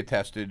 you get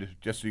tested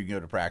just so you can go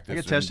to practice. I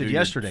got tested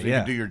yesterday, so you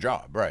can do your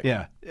job, right.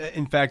 Yeah.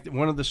 In fact,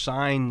 one of the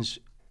signs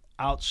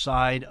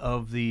outside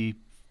of the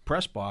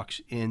press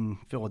box in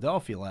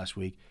Philadelphia last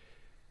week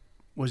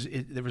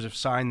there was a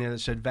sign there that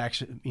said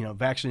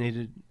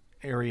vaccinated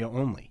area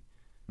only.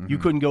 You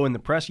couldn't go in the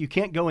press. You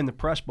can't go in the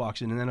press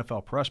box in an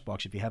NFL press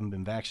box if you haven't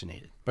been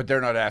vaccinated. But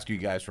they're not asking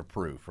you guys for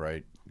proof,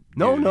 right?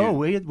 No,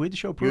 we had to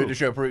show proof. You had to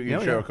show proof. You had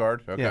to show a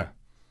card. Okay. Yeah.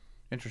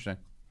 Interesting.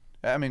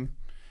 I mean,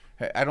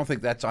 I don't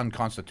think that's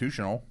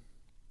unconstitutional.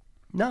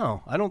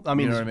 No, I don't. I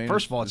mean, you know what I mean?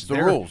 First of all, it's the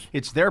their rules.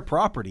 It's their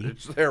property.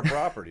 It's their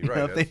property,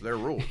 right? That's their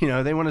rules. You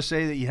know, they want to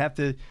say that you have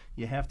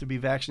to be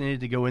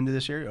vaccinated to go into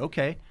this area.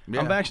 Okay,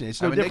 I'm vaccinated.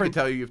 It's no different. They can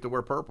tell you have to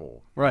wear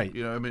purple, right?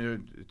 You know, I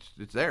mean,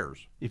 it's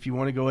theirs. If you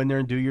want to go in there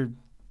and do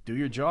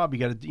your job, you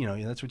got to, you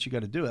know, that's what you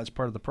got to do. That's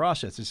part of the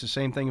process. It's the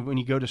same thing when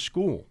you go to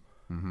school.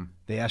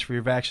 They ask for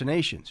your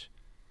vaccinations.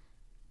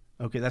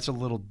 Okay, that's a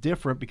little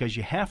different because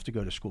you have to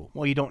go to school.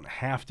 Well, you don't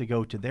have to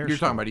go to their You're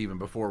school. talking about even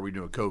before we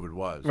knew what COVID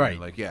was. Right. I mean,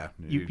 like, yeah.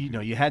 You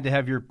know, you had to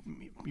have your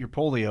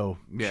polio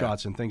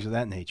shots and things of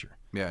that nature.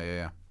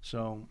 Yeah.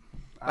 So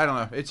I don't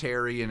know. It's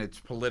hairy and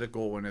it's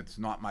political and it's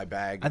not my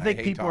bag. I think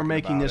people are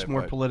making this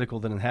more political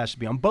than it has to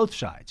be on both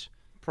sides.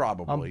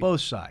 Probably. On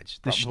both sides.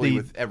 Probably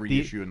with every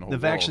issue in the whole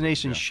world. The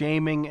vaccination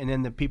shaming and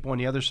then the people on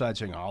the other side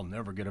saying, I'll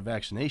never get a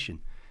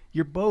vaccination.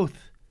 You're both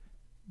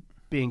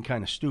being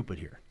kind of stupid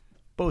here.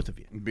 Both of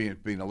you.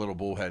 Being a little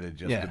bullheaded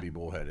just to be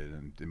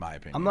bullheaded, in my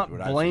opinion. I'm not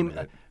blaming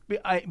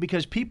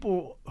because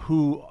people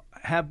who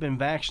have been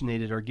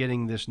vaccinated are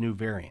getting this new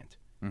variant.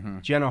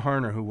 Jenna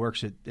Harner, who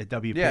works at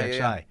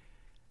WPXI,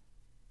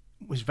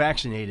 was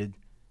vaccinated.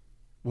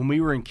 When we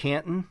were in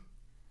Canton,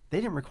 they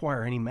didn't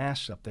require any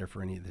masks up there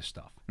for any of this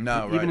stuff.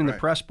 No, even in the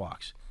press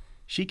box.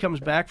 She comes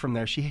back from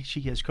there. She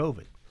has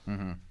COVID.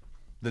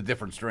 The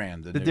different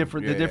strand. The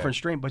different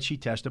strain, but she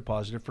tested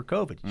positive for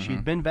COVID.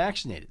 She'd been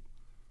vaccinated.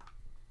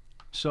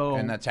 So,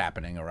 and that's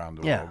happening around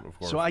the world, of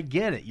course. So I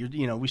get it.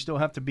 You know, we still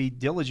have to be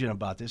diligent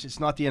about this. It's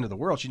not the end of the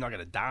world. She's not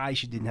going to die.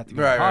 She didn't have to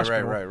go to the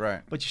hospital.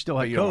 Right. But you still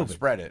have you COVID. Don't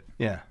spread it.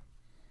 Yeah.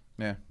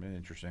 Yeah,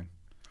 interesting.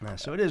 Yeah,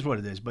 so it is what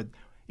it is. But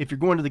if you're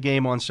going to the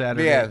game on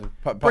Saturday,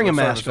 bring a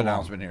mask along.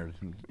 Announcement here.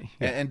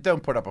 And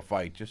don't put up a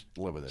fight. Just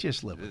live with it.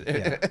 Just live with it.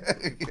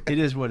 Yeah. It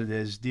is what it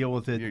is. Deal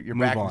with it. You're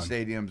move back on. in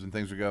stadiums and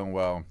things are going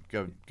well.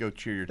 Go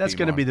cheer your team. That's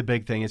going to be the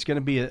big thing. It's going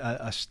to be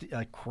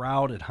a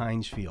crowd at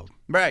Heinz Field.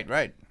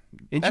 Right.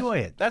 Enjoy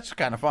it. That's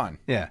kind of fun.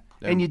 Yeah.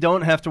 And you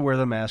don't have to wear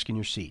the mask in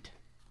your seat.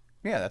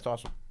 Yeah, that's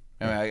awesome.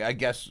 I mean, I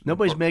guess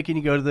nobody's making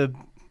you go to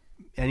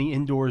any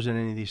indoors in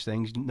any of these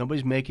things.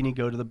 Nobody's making you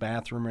go to the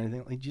bathroom or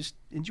anything. Like, just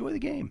enjoy the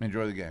game.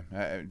 Enjoy the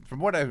game. From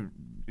what I've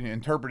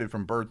interpreted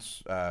from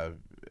Bert's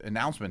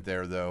announcement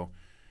there, though,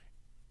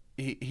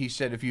 he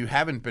said if you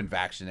haven't been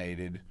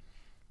vaccinated,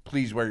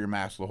 please wear your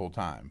mask the whole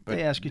time. But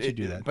they ask you to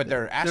do that. But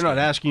they're not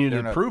asking you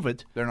to prove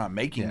it. They're not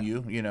making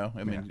you, you know.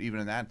 I mean, even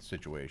in that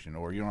situation.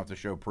 Or you don't have to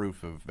show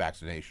proof of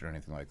vaccination or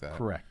anything like that.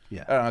 Correct,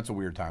 yeah. I don't know, it's a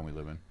weird time we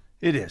live in.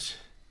 It is.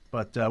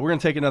 But we're going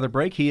to take another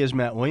break. He is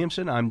Matt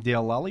Williamson. I'm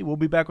Dale Lally. We'll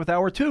be back with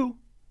Hour 2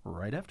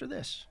 right after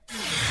this.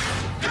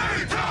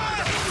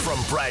 From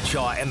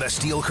Bradshaw and the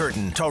Steel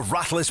Curtain to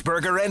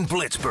Roethlisberger and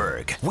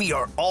Blitzberg, we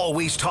are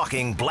always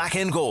talking black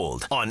and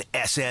gold on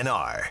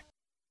SNR.